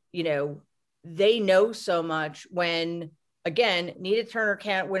they know so much when, again, Nina Turner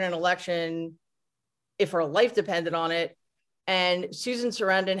can't win an election if her life depended on it. And Susan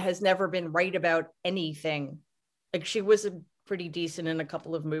Sarandon has never been right about anything. Like, she was pretty decent in a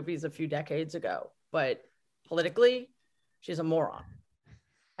couple of movies a few decades ago, but politically, she's a moron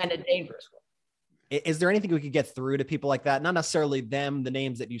and a dangerous one. Is there anything we could get through to people like that? Not necessarily them, the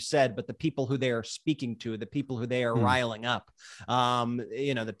names that you said, but the people who they are speaking to, the people who they are riling up,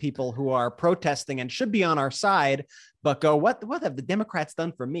 the people who are protesting and should be on our side, but go, what have the Democrats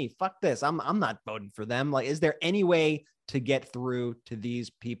done for me? Fuck this. I'm not voting for them. Like, is there any way to get through to these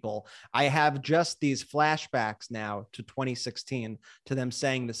people? I have just these flashbacks now to 2016, to them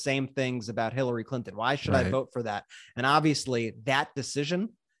saying the same things about Hillary Clinton. Why should I vote for that? And obviously that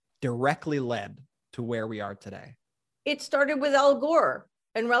decision directly led to where we are today. It started with Al Gore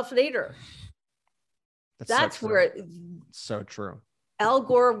and Ralph Nader. That's so where so true. Al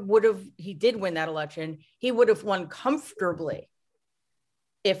Gore he did win that election. He would have won comfortably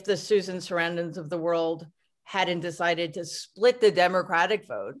if the Susan Sarandons of the world hadn't decided to split the Democratic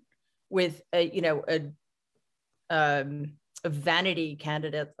vote with a vanity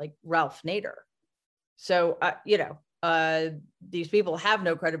candidate like Ralph Nader. So, these people have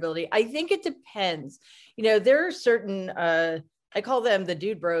no credibility. I think it depends. There are certain, I call them the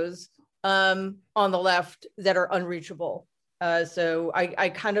dude bros on the left that are unreachable. So I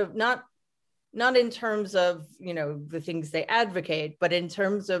kind of not in terms of, the things they advocate, but in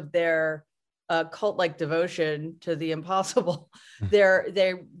terms of their cult-like devotion to the impossible. They're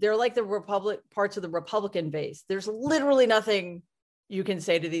like the parts of the Republican base. There's literally nothing you can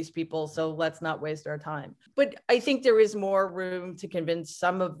say to these people, so let's not waste our time. But I think there is more room to convince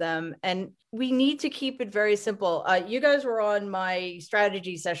some of them, and we need to keep it very simple. You guys were on my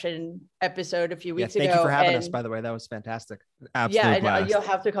strategy session episode a few weeks ago. Thank you for having us, by the way. That was fantastic. Absolute blast. You'll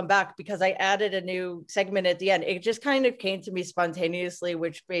have to come back because I added a new segment at the end. It just kind of came to me spontaneously,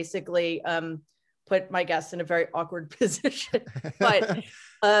 which basically put my guests in a very awkward position. But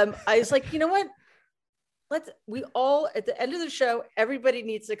I was like, you know what? We all, at the end of the show, everybody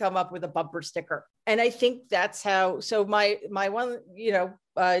needs to come up with a bumper sticker. And I think that's how, so my one,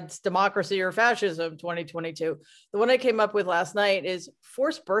 it's democracy or fascism 2022. The one I came up with last night is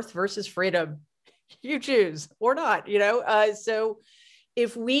forced birth versus freedom. You choose or not, so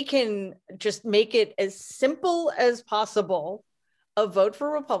if we can just make it as simple as possible, a vote for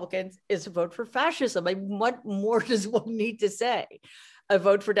Republicans is a vote for fascism. Like, what more does one need to say? A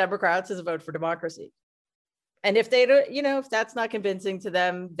vote for Democrats is a vote for democracy. And if they don't, if that's not convincing to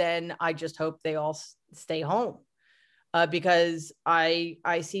them, then I just hope they all stay home. Because I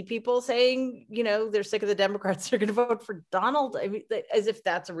see people saying, they're sick of the Democrats, they're going to vote for Donald. I mean, as if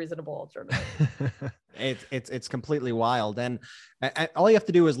that's a reasonable alternative. It's completely wild. And all you have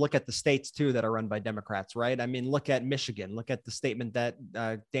to do is look at the states too that are run by Democrats, right? I mean, look at Michigan, look at the statement that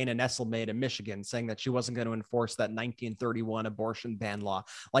Dana Nessel made in Michigan saying that she wasn't going to enforce that 1931 abortion ban law.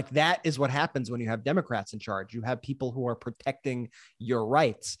 Like, that is what happens when you have Democrats in charge. You have people who are protecting your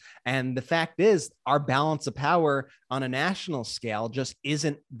rights. And the fact is, our balance of power on a national scale just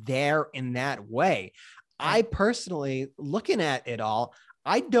isn't there in that way. I personally, looking at it all,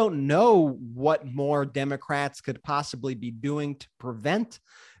 I don't know what more Democrats could possibly be doing to prevent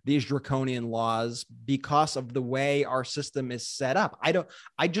these draconian laws because of the way our system is set up.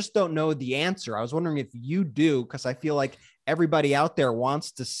 I just don't know the answer. I was wondering if you do, because I feel like everybody out there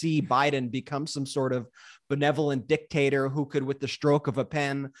wants to see Biden become some sort of benevolent dictator who could, with the stroke of a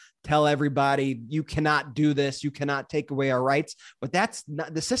pen, tell everybody, you cannot do this, you cannot take away our rights. But that's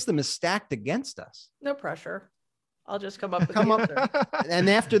not, the system is stacked against us. No pressure. I'll just come up with the answer. And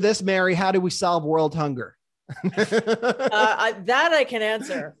after this, Mary, how do we solve world hunger? That I can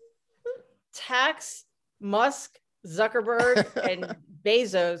answer. Tax Musk, Zuckerberg, and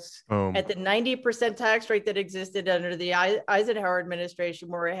Bezos at the 90% tax rate that existed under the Eisenhower administration,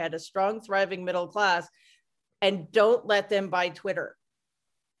 where it had a strong, thriving middle class, and don't let them buy Twitter.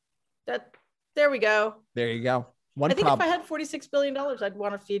 There we go. There you go. I think if I had $46 billion, I'd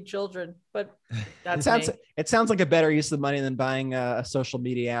want to feed children, but that's it sounds like a better use of money than buying a social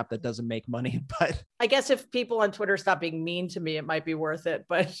media app that doesn't make money. But I guess if people on Twitter stop being mean to me, it might be worth it.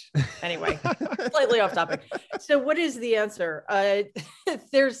 But anyway, slightly off topic. So what is the answer?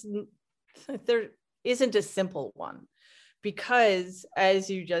 There isn't a simple one, because as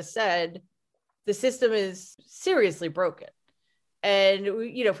you just said, the system is seriously broken. And,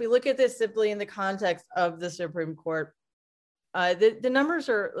 if we look at this simply in the context of the Supreme Court, the numbers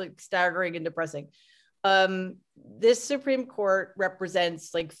are like staggering and depressing. This Supreme Court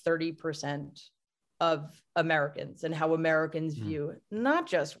represents like 30% of Americans and how Americans view not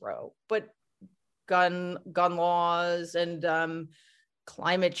just Roe, but gun laws and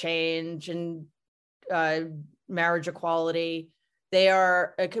climate change and marriage equality. They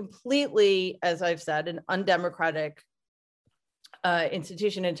are a completely, as I've said, an undemocratic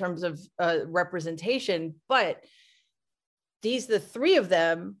institution in terms of representation, but the three of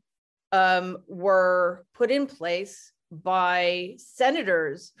them were put in place by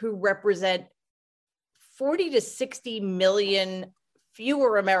senators who represent 40 to 60 million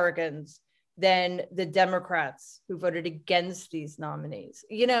fewer Americans than the Democrats who voted against these nominees.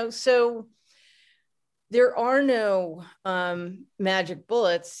 So there are no magic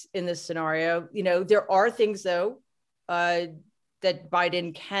bullets in this scenario. There are things though that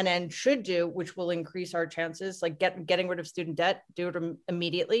Biden can and should do, which will increase our chances, like getting rid of student debt, do it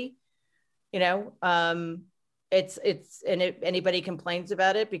immediately. And if anybody complains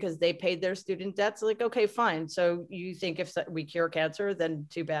about it because they paid their student debts, like, okay, fine. So you think if we cure cancer, then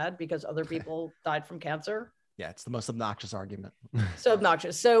too bad because other people died from cancer? Yeah, it's the most obnoxious argument. So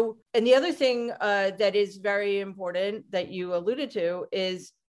obnoxious. So, and the other thing that is very important that you alluded to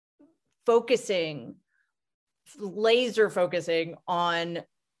is laser focusing on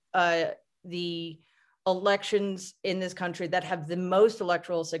the elections in this country that have the most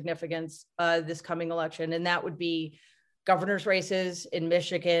electoral significance this coming election. And that would be governor's races in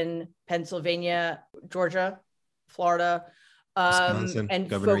Michigan, Pennsylvania, Georgia, Florida, Wisconsin, and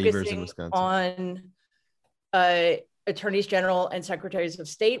Governor Evers in focusing Wisconsin. on attorneys general and secretaries of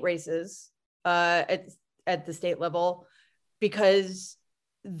state races at the state level, because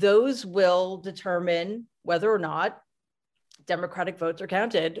those will determine whether or not Democratic votes are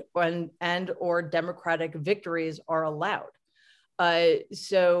counted or Democratic victories are allowed.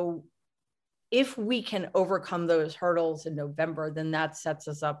 So if we can overcome those hurdles in November, then that sets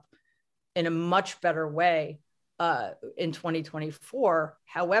us up in a much better way in 2024.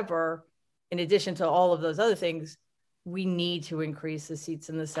 However, in addition to all of those other things, we need to increase the seats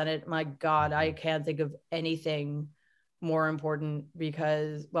in the Senate. My God, I can't think of anything more important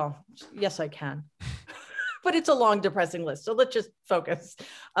because, well, yes, I can. But it's a long, depressing list. So let's just focus,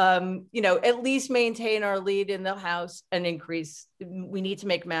 at least maintain our lead in the House and increase. We need to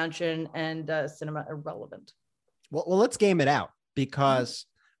make Manchin and Sinema irrelevant. Well, let's game it out, because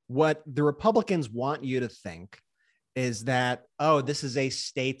what the Republicans want you to think is that, oh, this is a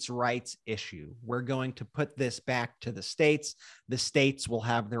states' rights issue. We're going to put this back to the states. The states will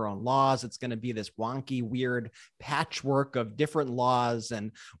have their own laws. It's going to be this wonky, weird patchwork of different laws,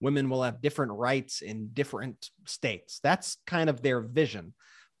 and women will have different rights in different states. That's kind of their vision.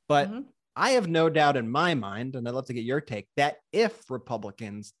 But I have no doubt in my mind, and I'd love to get your take, that if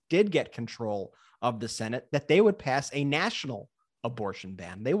Republicans did get control of the Senate, that they would pass a national abortion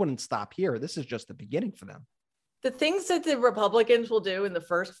ban. They wouldn't stop here. This is just the beginning for them. The things that the Republicans will do in the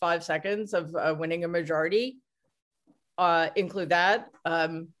first 5 seconds of winning a majority include that,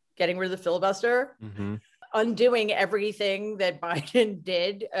 getting rid of the filibuster, undoing everything that Biden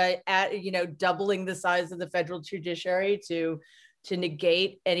did, doubling the size of the federal judiciary to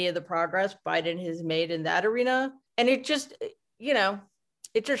negate any of the progress Biden has made in that arena. And it just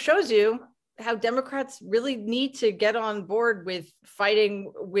shows you how Democrats really need to get on board with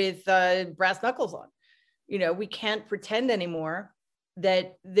fighting with brass knuckles on. We can't pretend anymore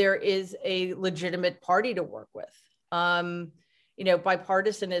that there is a legitimate party to work with.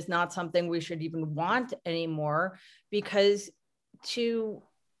 Bipartisan is not something we should even want anymore, because to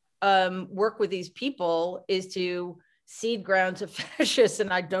work with these people is to cede ground to fascists.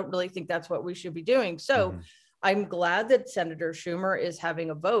 And I don't really think that's what we should be doing. So I'm glad that Senator Schumer is having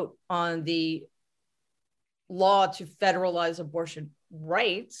a vote on the law to federalize abortion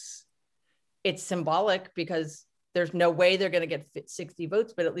rights, it's symbolic because there's no way they're going to get 60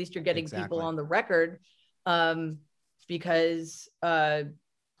 votes, but at least you're getting people on the record, because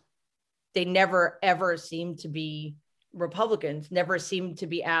they never, ever seem to be, Republicans never seem to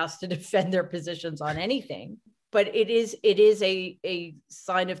be asked to defend their positions on anything. But it is a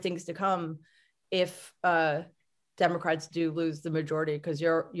sign of things to come if Democrats do lose the majority, because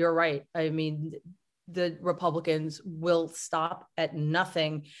you're right. I mean, the Republicans will stop at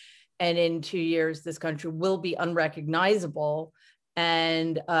nothing. And in 2 years, this country will be unrecognizable.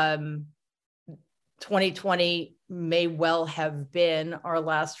 And 2020 may well have been our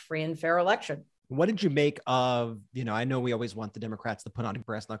last free and fair election. What did you make of, I know we always want the Democrats to put on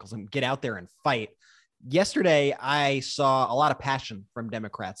brass knuckles and get out there and fight. Yesterday, I saw a lot of passion from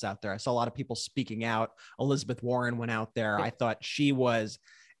Democrats out there. I saw a lot of people speaking out. Elizabeth Warren went out there. I thought she was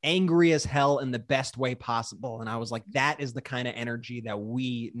angry as hell in the best way possible. And I was like, that is the kind of energy that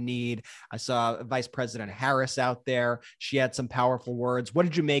we need. I saw Vice President Harris out there. She had some powerful words. What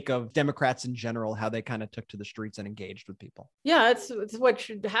did you make of Democrats in general, how they kind of took to the streets and engaged with people? Yeah, it's what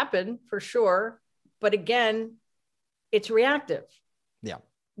should happen for sure. But again, it's reactive. Yeah.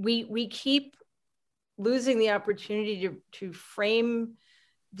 We keep losing the opportunity to frame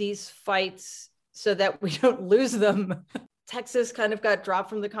these fights so that we don't lose them. Texas kind of got dropped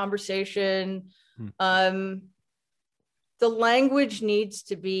from the conversation. The language needs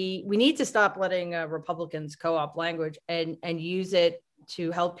to be, we need to stop letting Republicans co-opt language and use it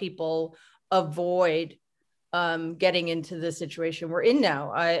to help people avoid getting into the situation we're in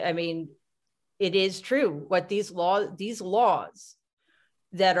now. I mean, it is true what these laws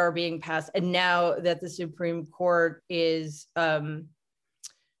that are being passed, and now that the Supreme Court is federalizing,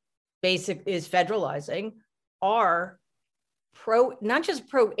 are not just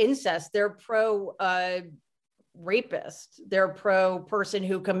pro incest, they're pro rapist, they're pro person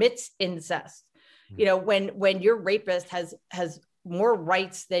who commits incest. When your rapist has more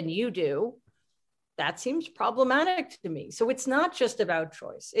rights than you do, that seems problematic to me. So it's not just about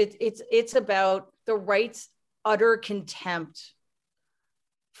choice. It's about the right's utter contempt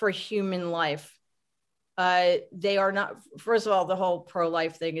for human life. They are not, first of all, the whole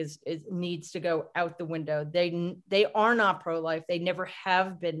pro-life thing needs to go out the window. They are not pro-life. They never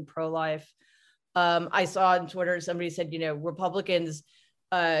have been pro-life. I saw on Twitter, somebody said, Republicans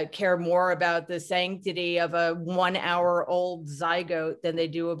care more about the sanctity of a 1 hour old zygote than they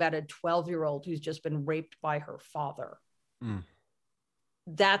do about a 12-year-old who's just been raped by her father.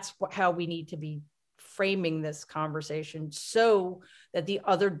 That's how we need to be framing this conversation, so that the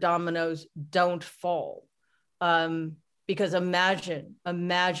other dominoes don't fall. Because imagine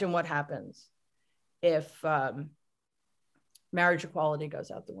what happens if marriage equality goes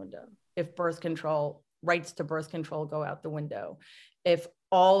out the window, if rights to birth control go out the window, if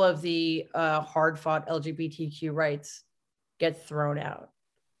all of the hard-fought LGBTQ rights get thrown out.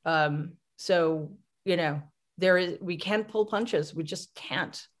 We can't pull punches. We just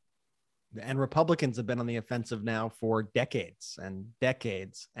can't. And Republicans have been on the offensive now for decades and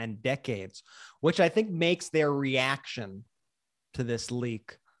decades and decades, which I think makes their reaction to this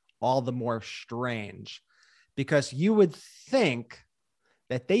leak all the more strange, because you would think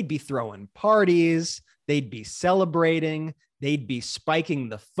that they'd be throwing parties, they'd be celebrating, they'd be spiking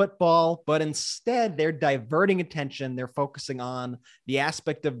the football, but instead they're diverting attention. They're focusing on the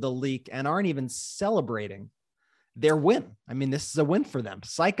aspect of the leak and aren't even celebrating their win. I mean, this is a win for them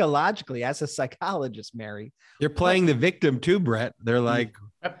psychologically. As a psychologist, Mary, they're playing the victim too, Brett. They're like,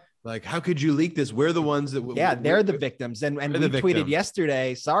 how could you leak this? We're the ones that. They're the victims. And we tweeted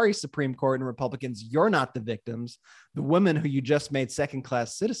yesterday, sorry, Supreme Court and Republicans, you're not the victims. The women who you just made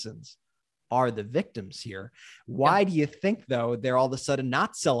second-class citizens are the victims here. Why do you think, though, they're all of a sudden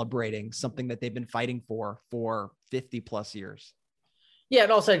not celebrating something that they've been fighting for 50 plus years? Yeah.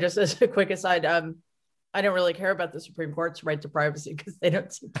 And also, just as a quick aside, I don't really care about the Supreme Court's right to privacy because they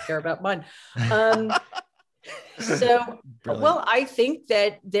don't seem to care about mine. I think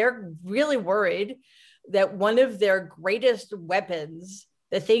that they're really worried that one of their greatest weapons,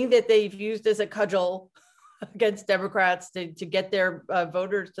 the thing that they've used as a cudgel against Democrats to get their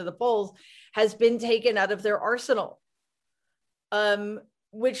voters to the polls, has been taken out of their arsenal,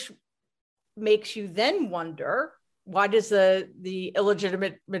 which makes you then wonder, why does the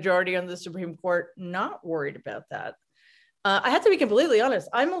illegitimate majority on the Supreme Court not worried about that? I have to be completely honest.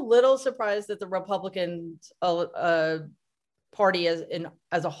 I'm a little surprised that the Republican party as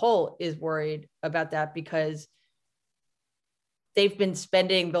a whole is worried about that, because they've been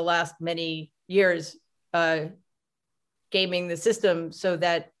spending the last many years gaming the system so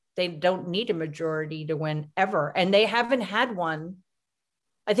that they don't need a majority to win ever. And they haven't had one.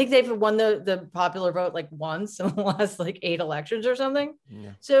 I think they've won the popular vote like once in the last like 8 elections or something.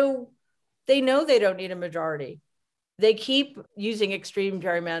 Yeah. So they know they don't need a majority. They keep using extreme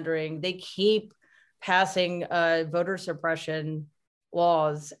gerrymandering. They keep passing voter suppression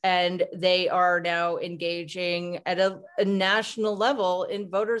laws, and they are now engaging at a national level in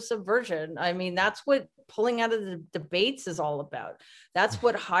voter subversion. I mean, that's what pulling out of the debates is all about. That's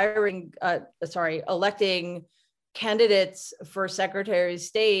what electing candidates for Secretary of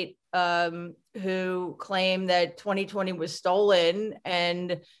State who claim that 2020 was stolen,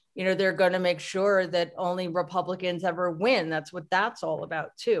 and they're going to make sure that only Republicans ever win. That's what that's all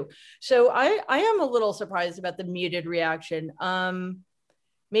about too. So I am a little surprised about the muted reaction.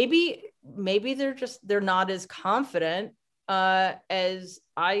 Maybe they're not as confident as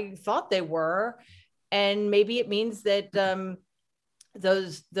I thought they were, and maybe it means that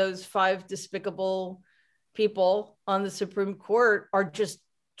those 5 despicable people on the Supreme Court are just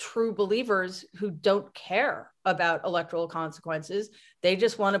true believers who don't care about electoral consequences. They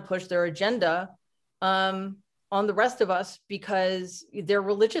just want to push their agenda on the rest of us because they're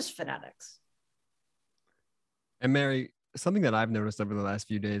religious fanatics. And Mary, something that I've noticed over the last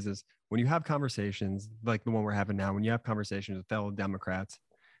few days is when you have conversations like the one we're having now, when you have conversations with fellow Democrats,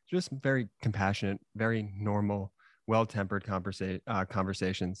 just very compassionate, very normal, well-tempered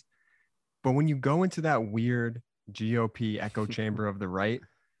conversations. But when you go into that weird GOP echo chamber of the right,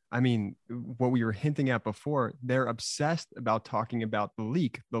 I mean, what we were hinting at before, they're obsessed about talking about the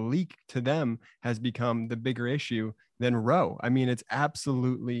leak. The leak to them has become the bigger issue than Roe. I mean, it's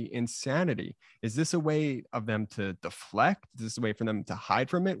absolutely insanity. Is this a way of them to deflect? Is this a way for them to hide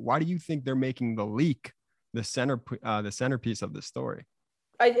from it? Why do you think they're making the leak the centerpiece of the story?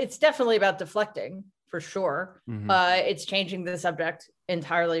 It's definitely about deflecting, for sure. Mm-hmm. It's changing the subject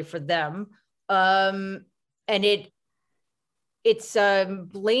entirely for them. And it's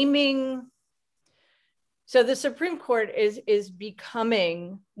blaming. So the Supreme Court is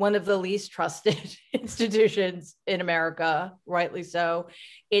becoming one of the least trusted institutions in America, rightly so.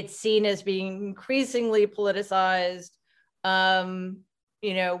 It's seen as being increasingly politicized.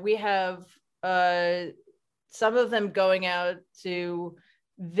 We have some of them going out to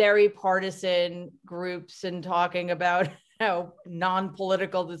very partisan groups and talking about how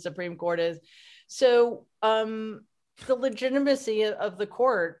non-political the Supreme Court is. So the legitimacy of the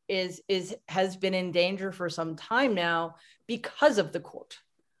court has been in danger for some time now because of the court.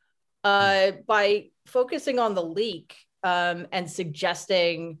 By focusing on the leak and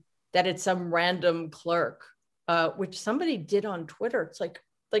suggesting that it's some random clerk, which somebody did on Twitter. It's like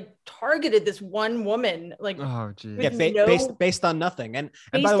targeted this one woman, oh geez. Yeah, based on nothing. And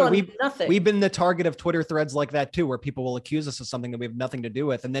by the way, we've been the target of Twitter threads like that too, where people will accuse us of something that we have nothing to do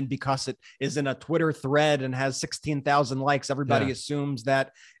with, and then because it is in a Twitter thread and has 16,000 likes, everybody assumes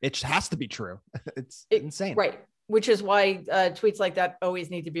that it has to be true. It's insane, right? Which is why tweets like that always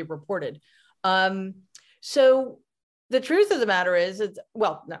need to be reported. So the truth of the matter is,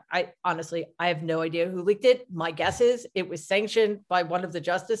 I have no idea who leaked it. My guess is it was sanctioned by one of the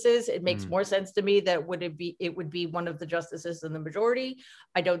justices. It makes more sense to me that it would be one of the justices in the majority.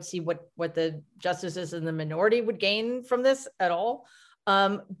 I don't see what the justices in the minority would gain from this at all.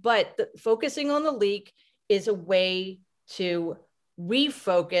 But focusing on the leak is a way to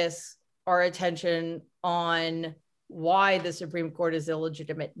refocus our attention on why the Supreme Court is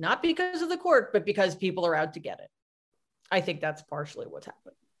illegitimate, not because of the court, but because people are out to get it. I think that's partially what's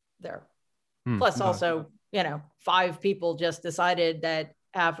happened there. Plus also, 5 people just decided that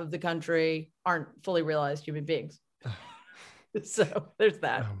half of the country aren't fully realized human beings. So there's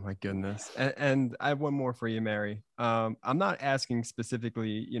that. Oh my goodness. And I have one more for you, Mary. I'm not asking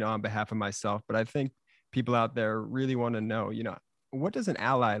specifically, on behalf of myself, but I think people out there really want to know, what does an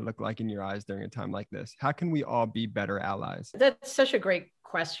ally look like in your eyes during a time like this? How can we all be better allies? That's such a great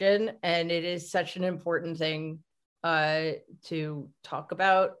question. And it is such an important thing to talk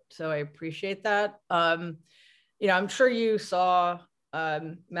about. So I appreciate that. I'm sure you saw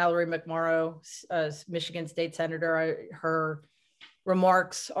Mallory McMorrow, Michigan State Senator, her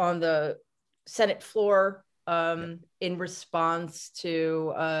remarks on the Senate floor in response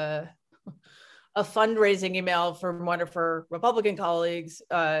to a fundraising email from one of her Republican colleagues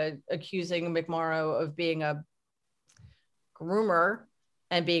accusing McMorrow of being a groomer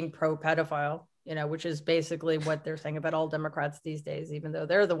and being pro-pedophile. Which is basically what they're saying about all Democrats these days, even though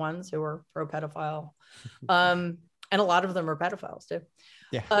they're the ones who are pro-pedophile. And a lot of them are pedophiles too.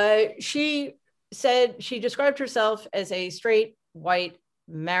 Yeah. She described herself as a straight, white,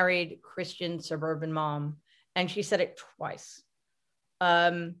 married, Christian, suburban mom. And she said it twice.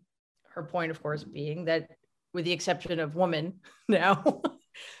 Her point, of course, being that with the exception of woman now,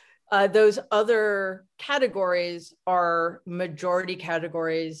 those other categories are majority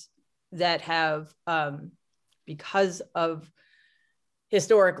categories that have, because of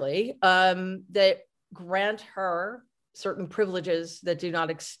historically, that grant her certain privileges that do not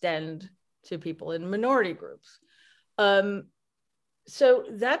extend to people in minority groups. So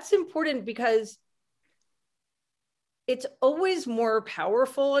that's important because it's always more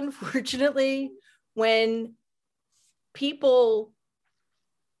powerful, unfortunately, when people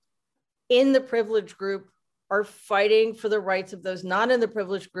in the privileged group are fighting for the rights of those not in the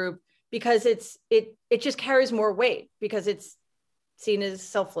privileged group, because it just carries more weight because it's seen as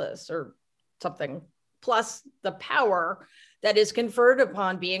selfless or something, plus the power that is conferred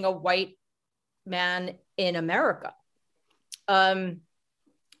upon being a white man in America.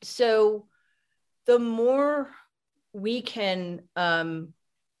 So the more we can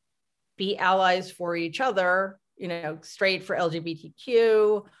be allies for each other, straight for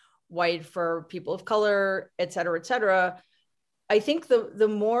LGBTQ, white for people of color, et cetera, I think the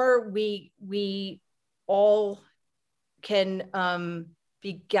more we all can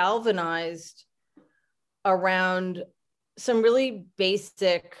be galvanized around some really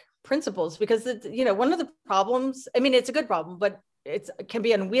basic principles, because one of the problems, I mean, it's a good problem, but it can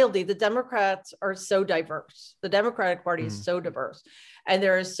be unwieldy. The Democrats are so diverse. The Democratic Party is so diverse, and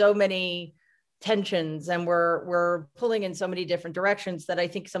there are so many tensions, and we're pulling in so many different directions that I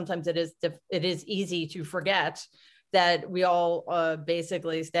think sometimes it is easy to forget that we all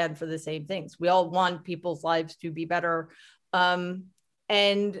basically stand for the same things. We all want people's lives to be better, and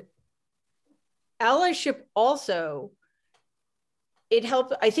allyship also.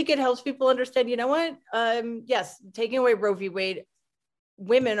 I think it helps people understand, yes, taking away Roe v. Wade,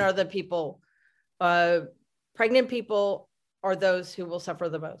 women are the people, pregnant people are those who will suffer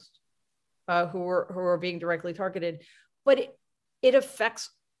the most, who are being directly targeted. But it affects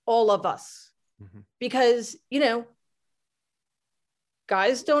all of us because,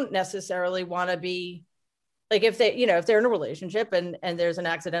 guys don't necessarily want to be, like, if they're in a relationship and there's an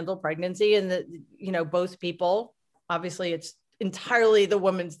accidental pregnancy and both people, obviously it's entirely the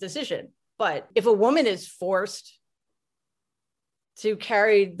woman's decision. But if a woman is forced to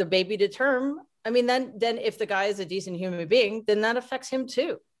carry the baby to term, I mean, then if the guy is a decent human being, then that affects him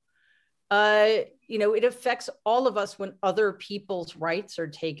too. It affects all of us when other people's rights are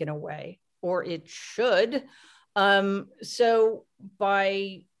taken away, or it should. So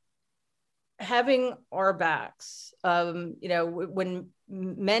by having our backs, when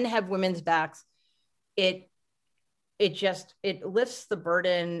men have women's backs, it lifts the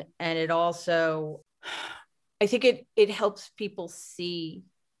burden, and it also, I think it helps people see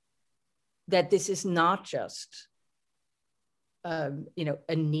that this is not just a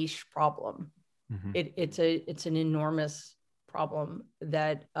niche problem. It's an enormous problem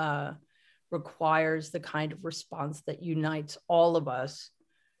that requires the kind of response that unites all of us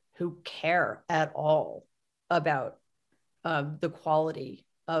who care at all about the quality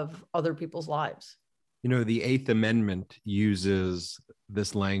of other people's lives. The Eighth Amendment uses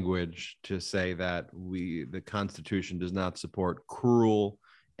this language to say that the Constitution does not support cruel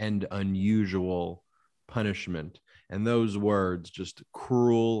and unusual punishment. And those words, just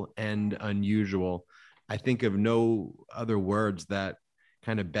cruel and unusual, I think of no other words that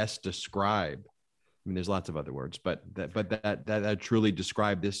kind of best describe. I mean, there's lots of other words, but that truly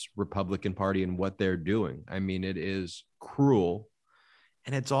describe this Republican Party and what they're doing. I mean, it is cruel,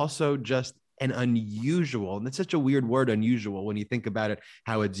 and it's also just an unusual, and it's such a weird word, unusual, when you think about it,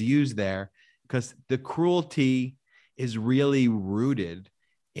 how it's used there, because the cruelty is really rooted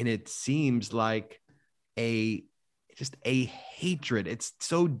in, it seems like, just a hatred. It's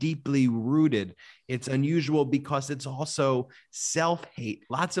so deeply rooted. It's unusual because it's also self-hate.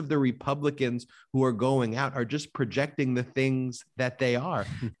 Lots of the Republicans who are going out are just projecting the things that they are,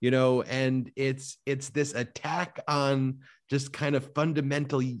 and it's this attack on just kind of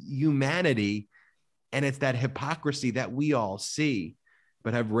fundamental humanity. And it's that hypocrisy that we all see,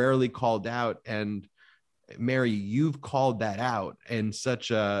 but have rarely called out. And Mary, you've called that out in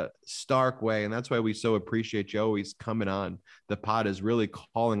such a stark way. And that's why we so appreciate you always coming on. The pod is really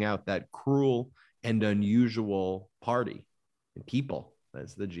calling out that cruel and unusual party and people.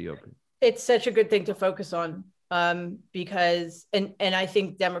 That's the GOP. It's such a good thing to focus on because, and I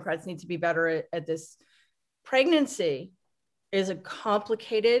think Democrats need to be better at this. Pregnancy is a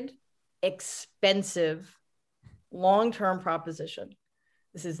complicated, expensive, long-term proposition.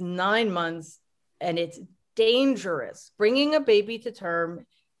 This is 9 months, and it's dangerous. Bringing a baby to term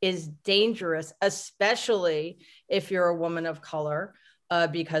is dangerous, especially if you're a woman of color.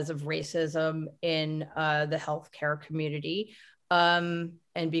 because of racism in the healthcare community, and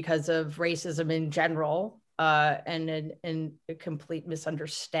because of racism in general, and a complete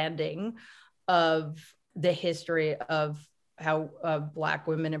misunderstanding of the history of how Black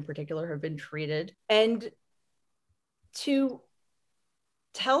women in particular have been treated. And to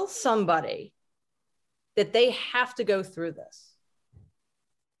tell somebody that they have to go through this,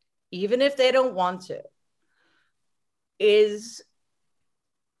 even if they don't want to, is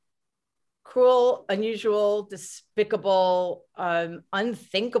cruel, unusual, despicable,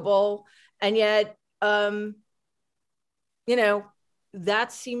 unthinkable. And yet,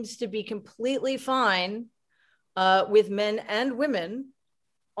 that seems to be completely fine with men and women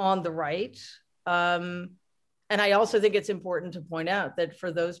on the right. And I also think it's important to point out that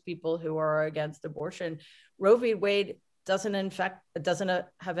for those people who are against abortion, Roe v. Wade doesn't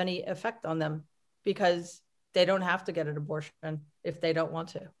have any effect on them, because they don't have to get an abortion if they don't want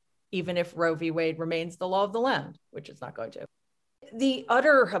to, even if Roe v. Wade remains the law of the land, which it's not going to. The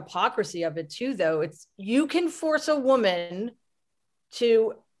utter hypocrisy of it too, though, it's you can force a woman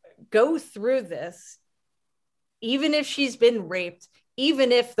to go through this, even if she's been raped,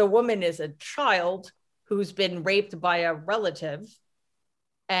 even if the woman is a child who's been raped by a relative,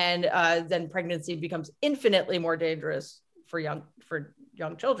 and then pregnancy becomes infinitely more dangerous for young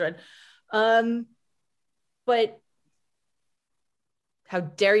children. But how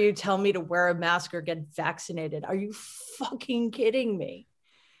dare you tell me to wear a mask or get vaccinated? Are you fucking kidding me?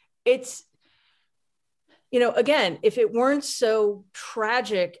 It's, again, if it weren't so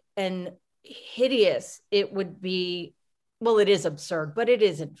tragic and hideous, it would be, well, it is absurd, but it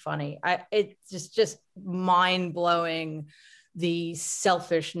isn't funny. It's just mind-blowing, the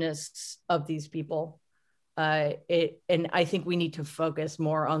selfishness of these people. And I think we need to focus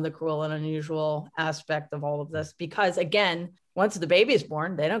more on the cruel and unusual aspect of all of this, because again, once the baby is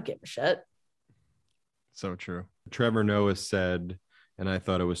born, they don't give a shit. So true. Trevor Noah said, and I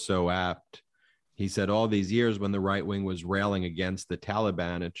thought it was so apt, he said all these years when the right wing was railing against the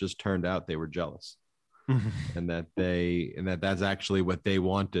Taliban, it just turned out they were jealous. and that's actually what they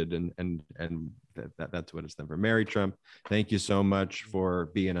wanted, and that's what it's done for. Mary Trump, thank you so much for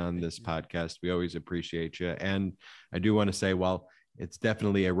being on this podcast. We always appreciate you. And I do want to say, while it's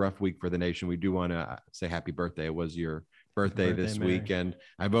definitely a rough week for the nation, we do want to say happy birthday. It was your birthday this Mary. week, and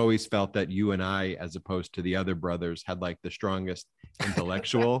I've always felt that you and I, as opposed to the other brothers, had like the strongest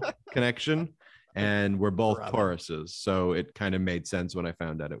intellectual connection. And we're both Tauruses, so it kind of made sense when I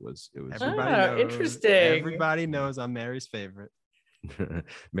found out it was. Everybody knows. Interesting. Everybody knows I'm Mary's favorite.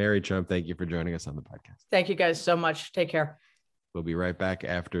 Mary Trump, thank you for joining us on the podcast. Thank you guys so much. Take care. We'll be right back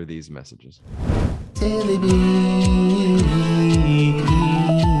after these messages.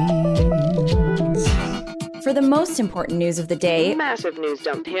 For the most important news of the day, massive news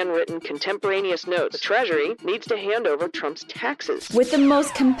dump, handwritten contemporaneous notes. The Treasury needs to hand over Trump's taxes. with the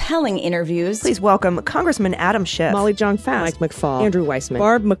most compelling interviews, Please welcome Congressman Adam Schiff, Molly Jong-Fast, Mike McFaul, Andrew Weissman,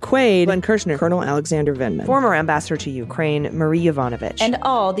 Barb McQuaid, Glenn Kirshner, Colonel Alexander Vindman, former ambassador to Ukraine, Marie Yovanovitch, and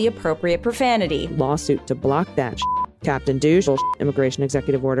all the appropriate profanity. lawsuit to block that Captain Douche, immigration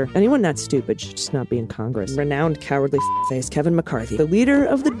executive order. Anyone that stupid should just not be in Congress. Renowned cowardly face Kevin McCarthy, the leader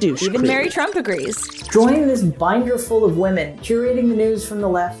of the douche Even crew. Mary Trump agrees. Join this binder full of women curating the news from the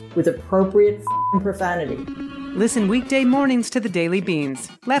left with appropriate profanity. Listen weekday mornings to the Daily Beans.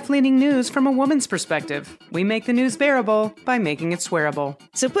 Left-leaning news from a woman's perspective. We make the news bearable by making it swearable.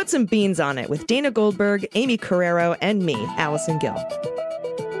 So put some beans on it with Dana Goldberg, Amy Carrero, and me, Allison Gill.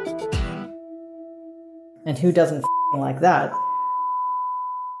 And who doesn't like that?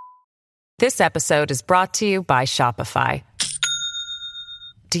 This episode is brought to you by Shopify.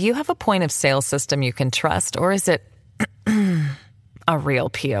 Do you have a point of sale system you can trust, or is it a real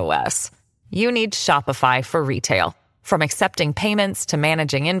POS? You need Shopify for retail. From accepting payments to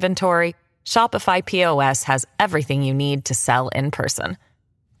managing inventory, Shopify POS has everything you need to sell in person.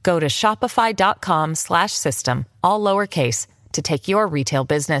 Go to shopify.com/system, all lowercase, to take your retail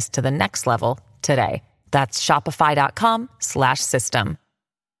business to the next level today. That's shopify.com/system.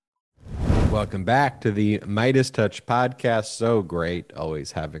 Welcome back to the Midas Touch podcast. So great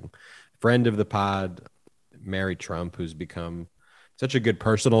always having friend of the pod, Mary Trump, who's become such a good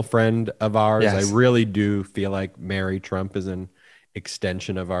personal friend of ours. Yes. I really do feel like Mary Trump is an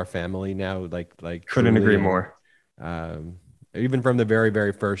extension of our family now. Like Couldn't truly. agree more. Even from the very,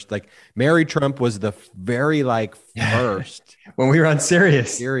 very first, like Mary Trump was the very first When we were on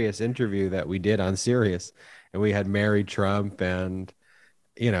Sirius. interview that we did on Sirius, and we had Mary Trump, and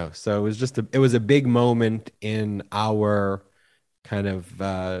so it was just it was a big moment in our kind of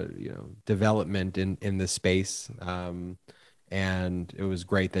development in the space, And it was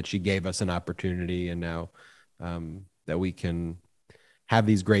great that she gave us an opportunity, and now that we can have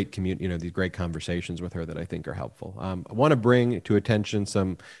these great these great conversations with her that I think are helpful. I want to bring to attention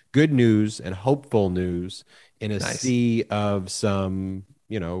some good news and hopeful news in a sea of some,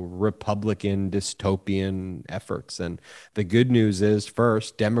 Republican dystopian efforts. And the good news is,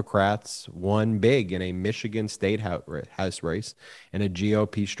 first, Democrats won big in a Michigan state house race and a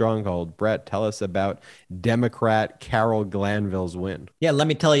GOP stronghold. Brett, tell us about Democrat Carol Glanville's win. Yeah, let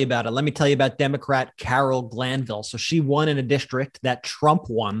me tell you about it. Let me tell you about Democrat Carol Glanville. So she won in a district that Trump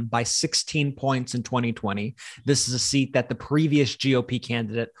won by 16 points in 2020. This is a seat that the previous GOP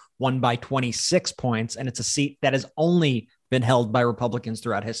candidate won by 26 points, and it's a seat that has only been held by Republicans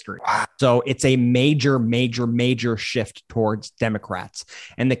throughout history. Wow. So it's a major, major, major shift towards Democrats.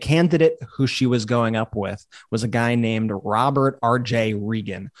 And the candidate who she was going up with was a guy named Robert R.J.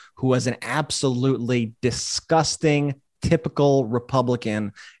 Reagan, who was an absolutely disgusting, typical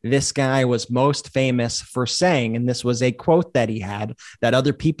Republican. This guy was most famous for saying, and this was a quote that he had that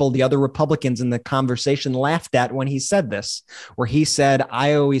other people, the other Republicans in the conversation laughed at when he said this, where he said,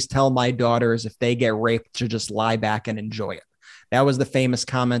 "I always tell my daughters if they get raped to just lie back and enjoy it." That was the famous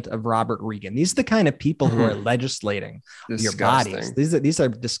comment of Robert Reagan. These are the kind of people who are legislating your bodies. These are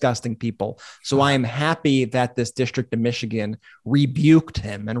disgusting people. So I am happy that this district of Michigan rebuked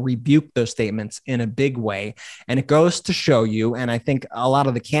him and rebuked those statements in a big way. And it goes to show you, and I think a lot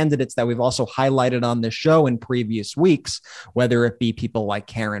of the candidates that we've also highlighted on this show in previous weeks, whether it be people like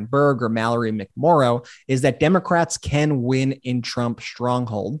Karen Berg or Mallory McMorrow, is that Democrats can win in Trump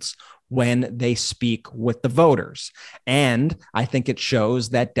strongholds when they speak with the voters. And I think it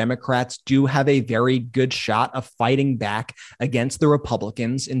shows that Democrats do have a very good shot of fighting back against the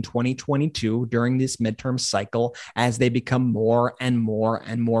Republicans in 2022 during this midterm cycle as they become more and more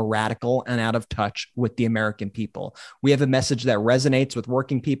and more radical and out of touch with the American people. We have a message that resonates with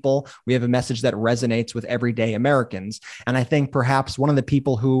working people. We have a message that resonates with everyday Americans. And I think perhaps one of the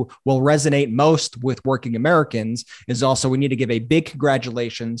people who will resonate most with working Americans is also, we need to give a big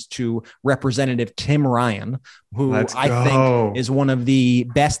congratulations to Representative Tim Ryan, who I think is one of the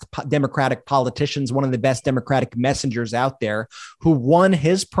best Democratic politicians, one of the best Democratic messengers out there, who won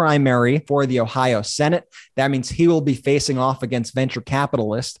his primary for the Ohio Senate. That means he will be facing off against venture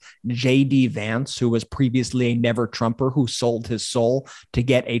capitalist J.D. Vance, who was previously a never Trumper, who sold his soul to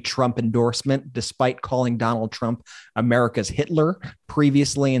get a Trump endorsement, despite calling Donald Trump America's Hitler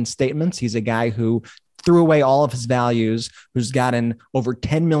previously in statements. He's a guy who threw away all of his values, who's gotten over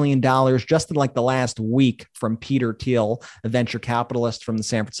 $10 million just in like the last week from Peter Thiel, a venture capitalist from the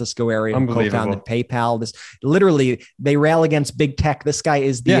San Francisco area who co-founded PayPal. This literally, they rail against big tech. This guy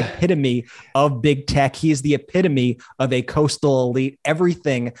is the epitome of big tech. He is the epitome of a coastal elite.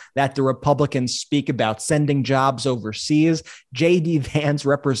 Everything that the Republicans speak about, sending jobs overseas, J.D. Vance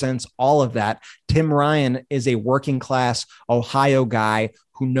represents all of that. Tim Ryan is a working class Ohio guy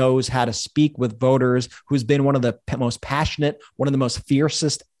who knows how to speak with voters, who's been one of the most passionate, one of the most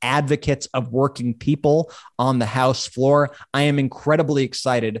fiercest advocates of working people on the House floor. I am incredibly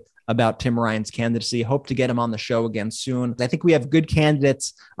excited about Tim Ryan's candidacy. Hope to get him on the show again soon. I think we have good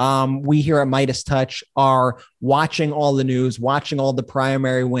candidates. We here at Midas Touch are watching all the news, watching all the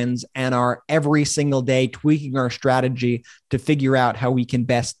primary wins, and are every single day tweaking our strategy to figure out how we can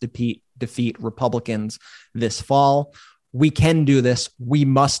best defeat Republicans this fall. We can do this. We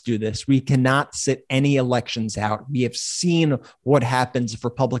must do this. We cannot sit any elections out. We have seen what happens if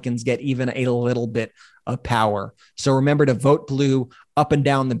Republicans get even a little bit of power. So remember to vote blue up and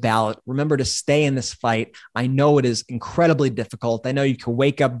down the ballot. Remember to stay in this fight. I know it is incredibly difficult. I know you can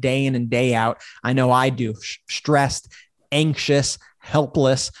wake up day in and day out. I know I do, stressed, anxious,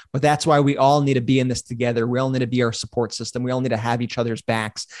 helpless, but that's why we all need to be in this together. We all need to be our support system. We all need to have each other's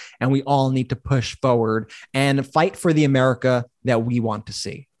backs, and we all need to push forward and fight for the America that we want to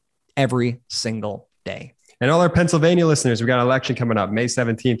see every single day. And all our Pennsylvania listeners, we got an election coming up May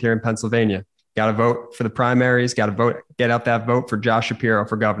 17th here in Pennsylvania. Got to vote for the primaries. Got to vote, get out that vote for Josh Shapiro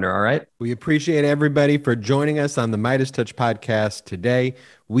for governor. All right. We appreciate everybody for joining us on the Midas Touch podcast today.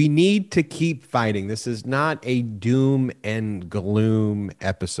 We need to keep fighting. This is not a doom and gloom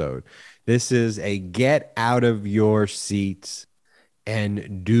episode. This is a get out of your seats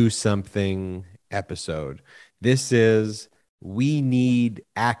and do something episode. This is, we need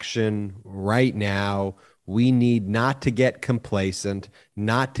action right now. We need not to get complacent,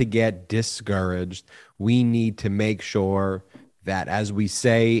 not to get discouraged. We need to make sure that, as we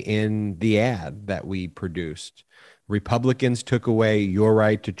say in the ad that we produced, Republicans took away your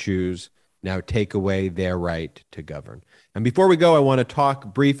right to choose. now take away their right to govern. And before we go, I want to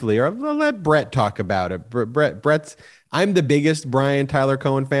talk briefly, or I'll let Brett talk about it. Brett's, I'm the biggest Brian Tyler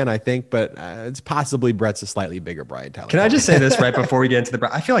Cohen fan, I think, but it's possibly Brett's a slightly bigger Brian Tyler. Can I just say this right before we get into the?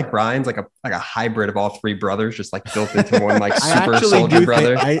 I feel like Brian's like a hybrid of all three brothers, just like built into one like super soldier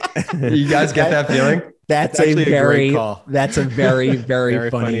brother. You guys get that feeling? That's a very very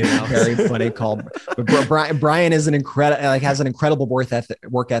funny call. But Brian is has an incredible work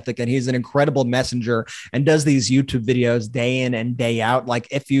ethic, and he's an incredible messenger and does these YouTube videos day in and day out. Like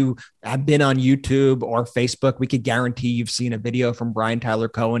if you have been on YouTube or Facebook, we could guarantee you've seen a video from Brian Tyler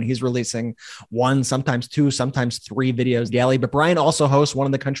Cohen. He's releasing one, sometimes two, sometimes three videos daily. But Brian also hosts one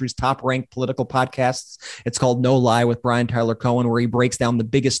of the country's top ranked political podcasts. It's called No Lie with Brian Tyler Cohen, where he breaks down the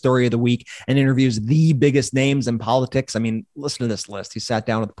biggest story of the week and interviews the biggest names in politics. I mean, listen to this list. He sat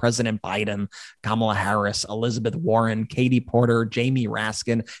down with President Biden, Kamala Harris, Elizabeth Warren, Katie Porter, Jamie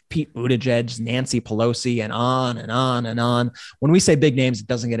Raskin, Pete Buttigieg, Nancy Pelosi, and on and on and on. When we say big names, it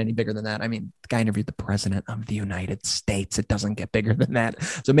doesn't get any bigger than that. I mean, the guy interviewed the president of the United States. It doesn't get bigger than that.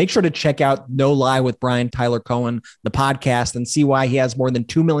 So make sure to check out No Lie with Brian Tyler Cohen, the podcast, and see why he has more than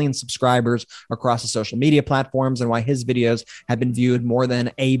 2 million subscribers across the social media platforms and why his videos have been viewed more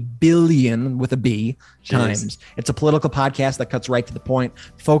than 1 billion with a B times. It's a political podcast that cuts right to the point,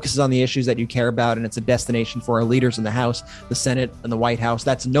 focuses on the issues that you care about, and it's a destination for our leaders in the House, the Senate, and the White House.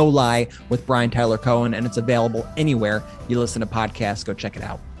 That's No Lie with Brian Tyler Cohen, and it's available anywhere you listen to podcasts. Go check it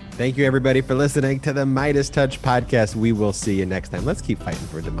out. Thank you, everybody, for listening to the Midas Touch podcast. We will see you next time. Let's keep fighting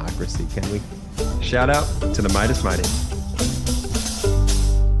for democracy, can we? Shout out to the Midas Mighty.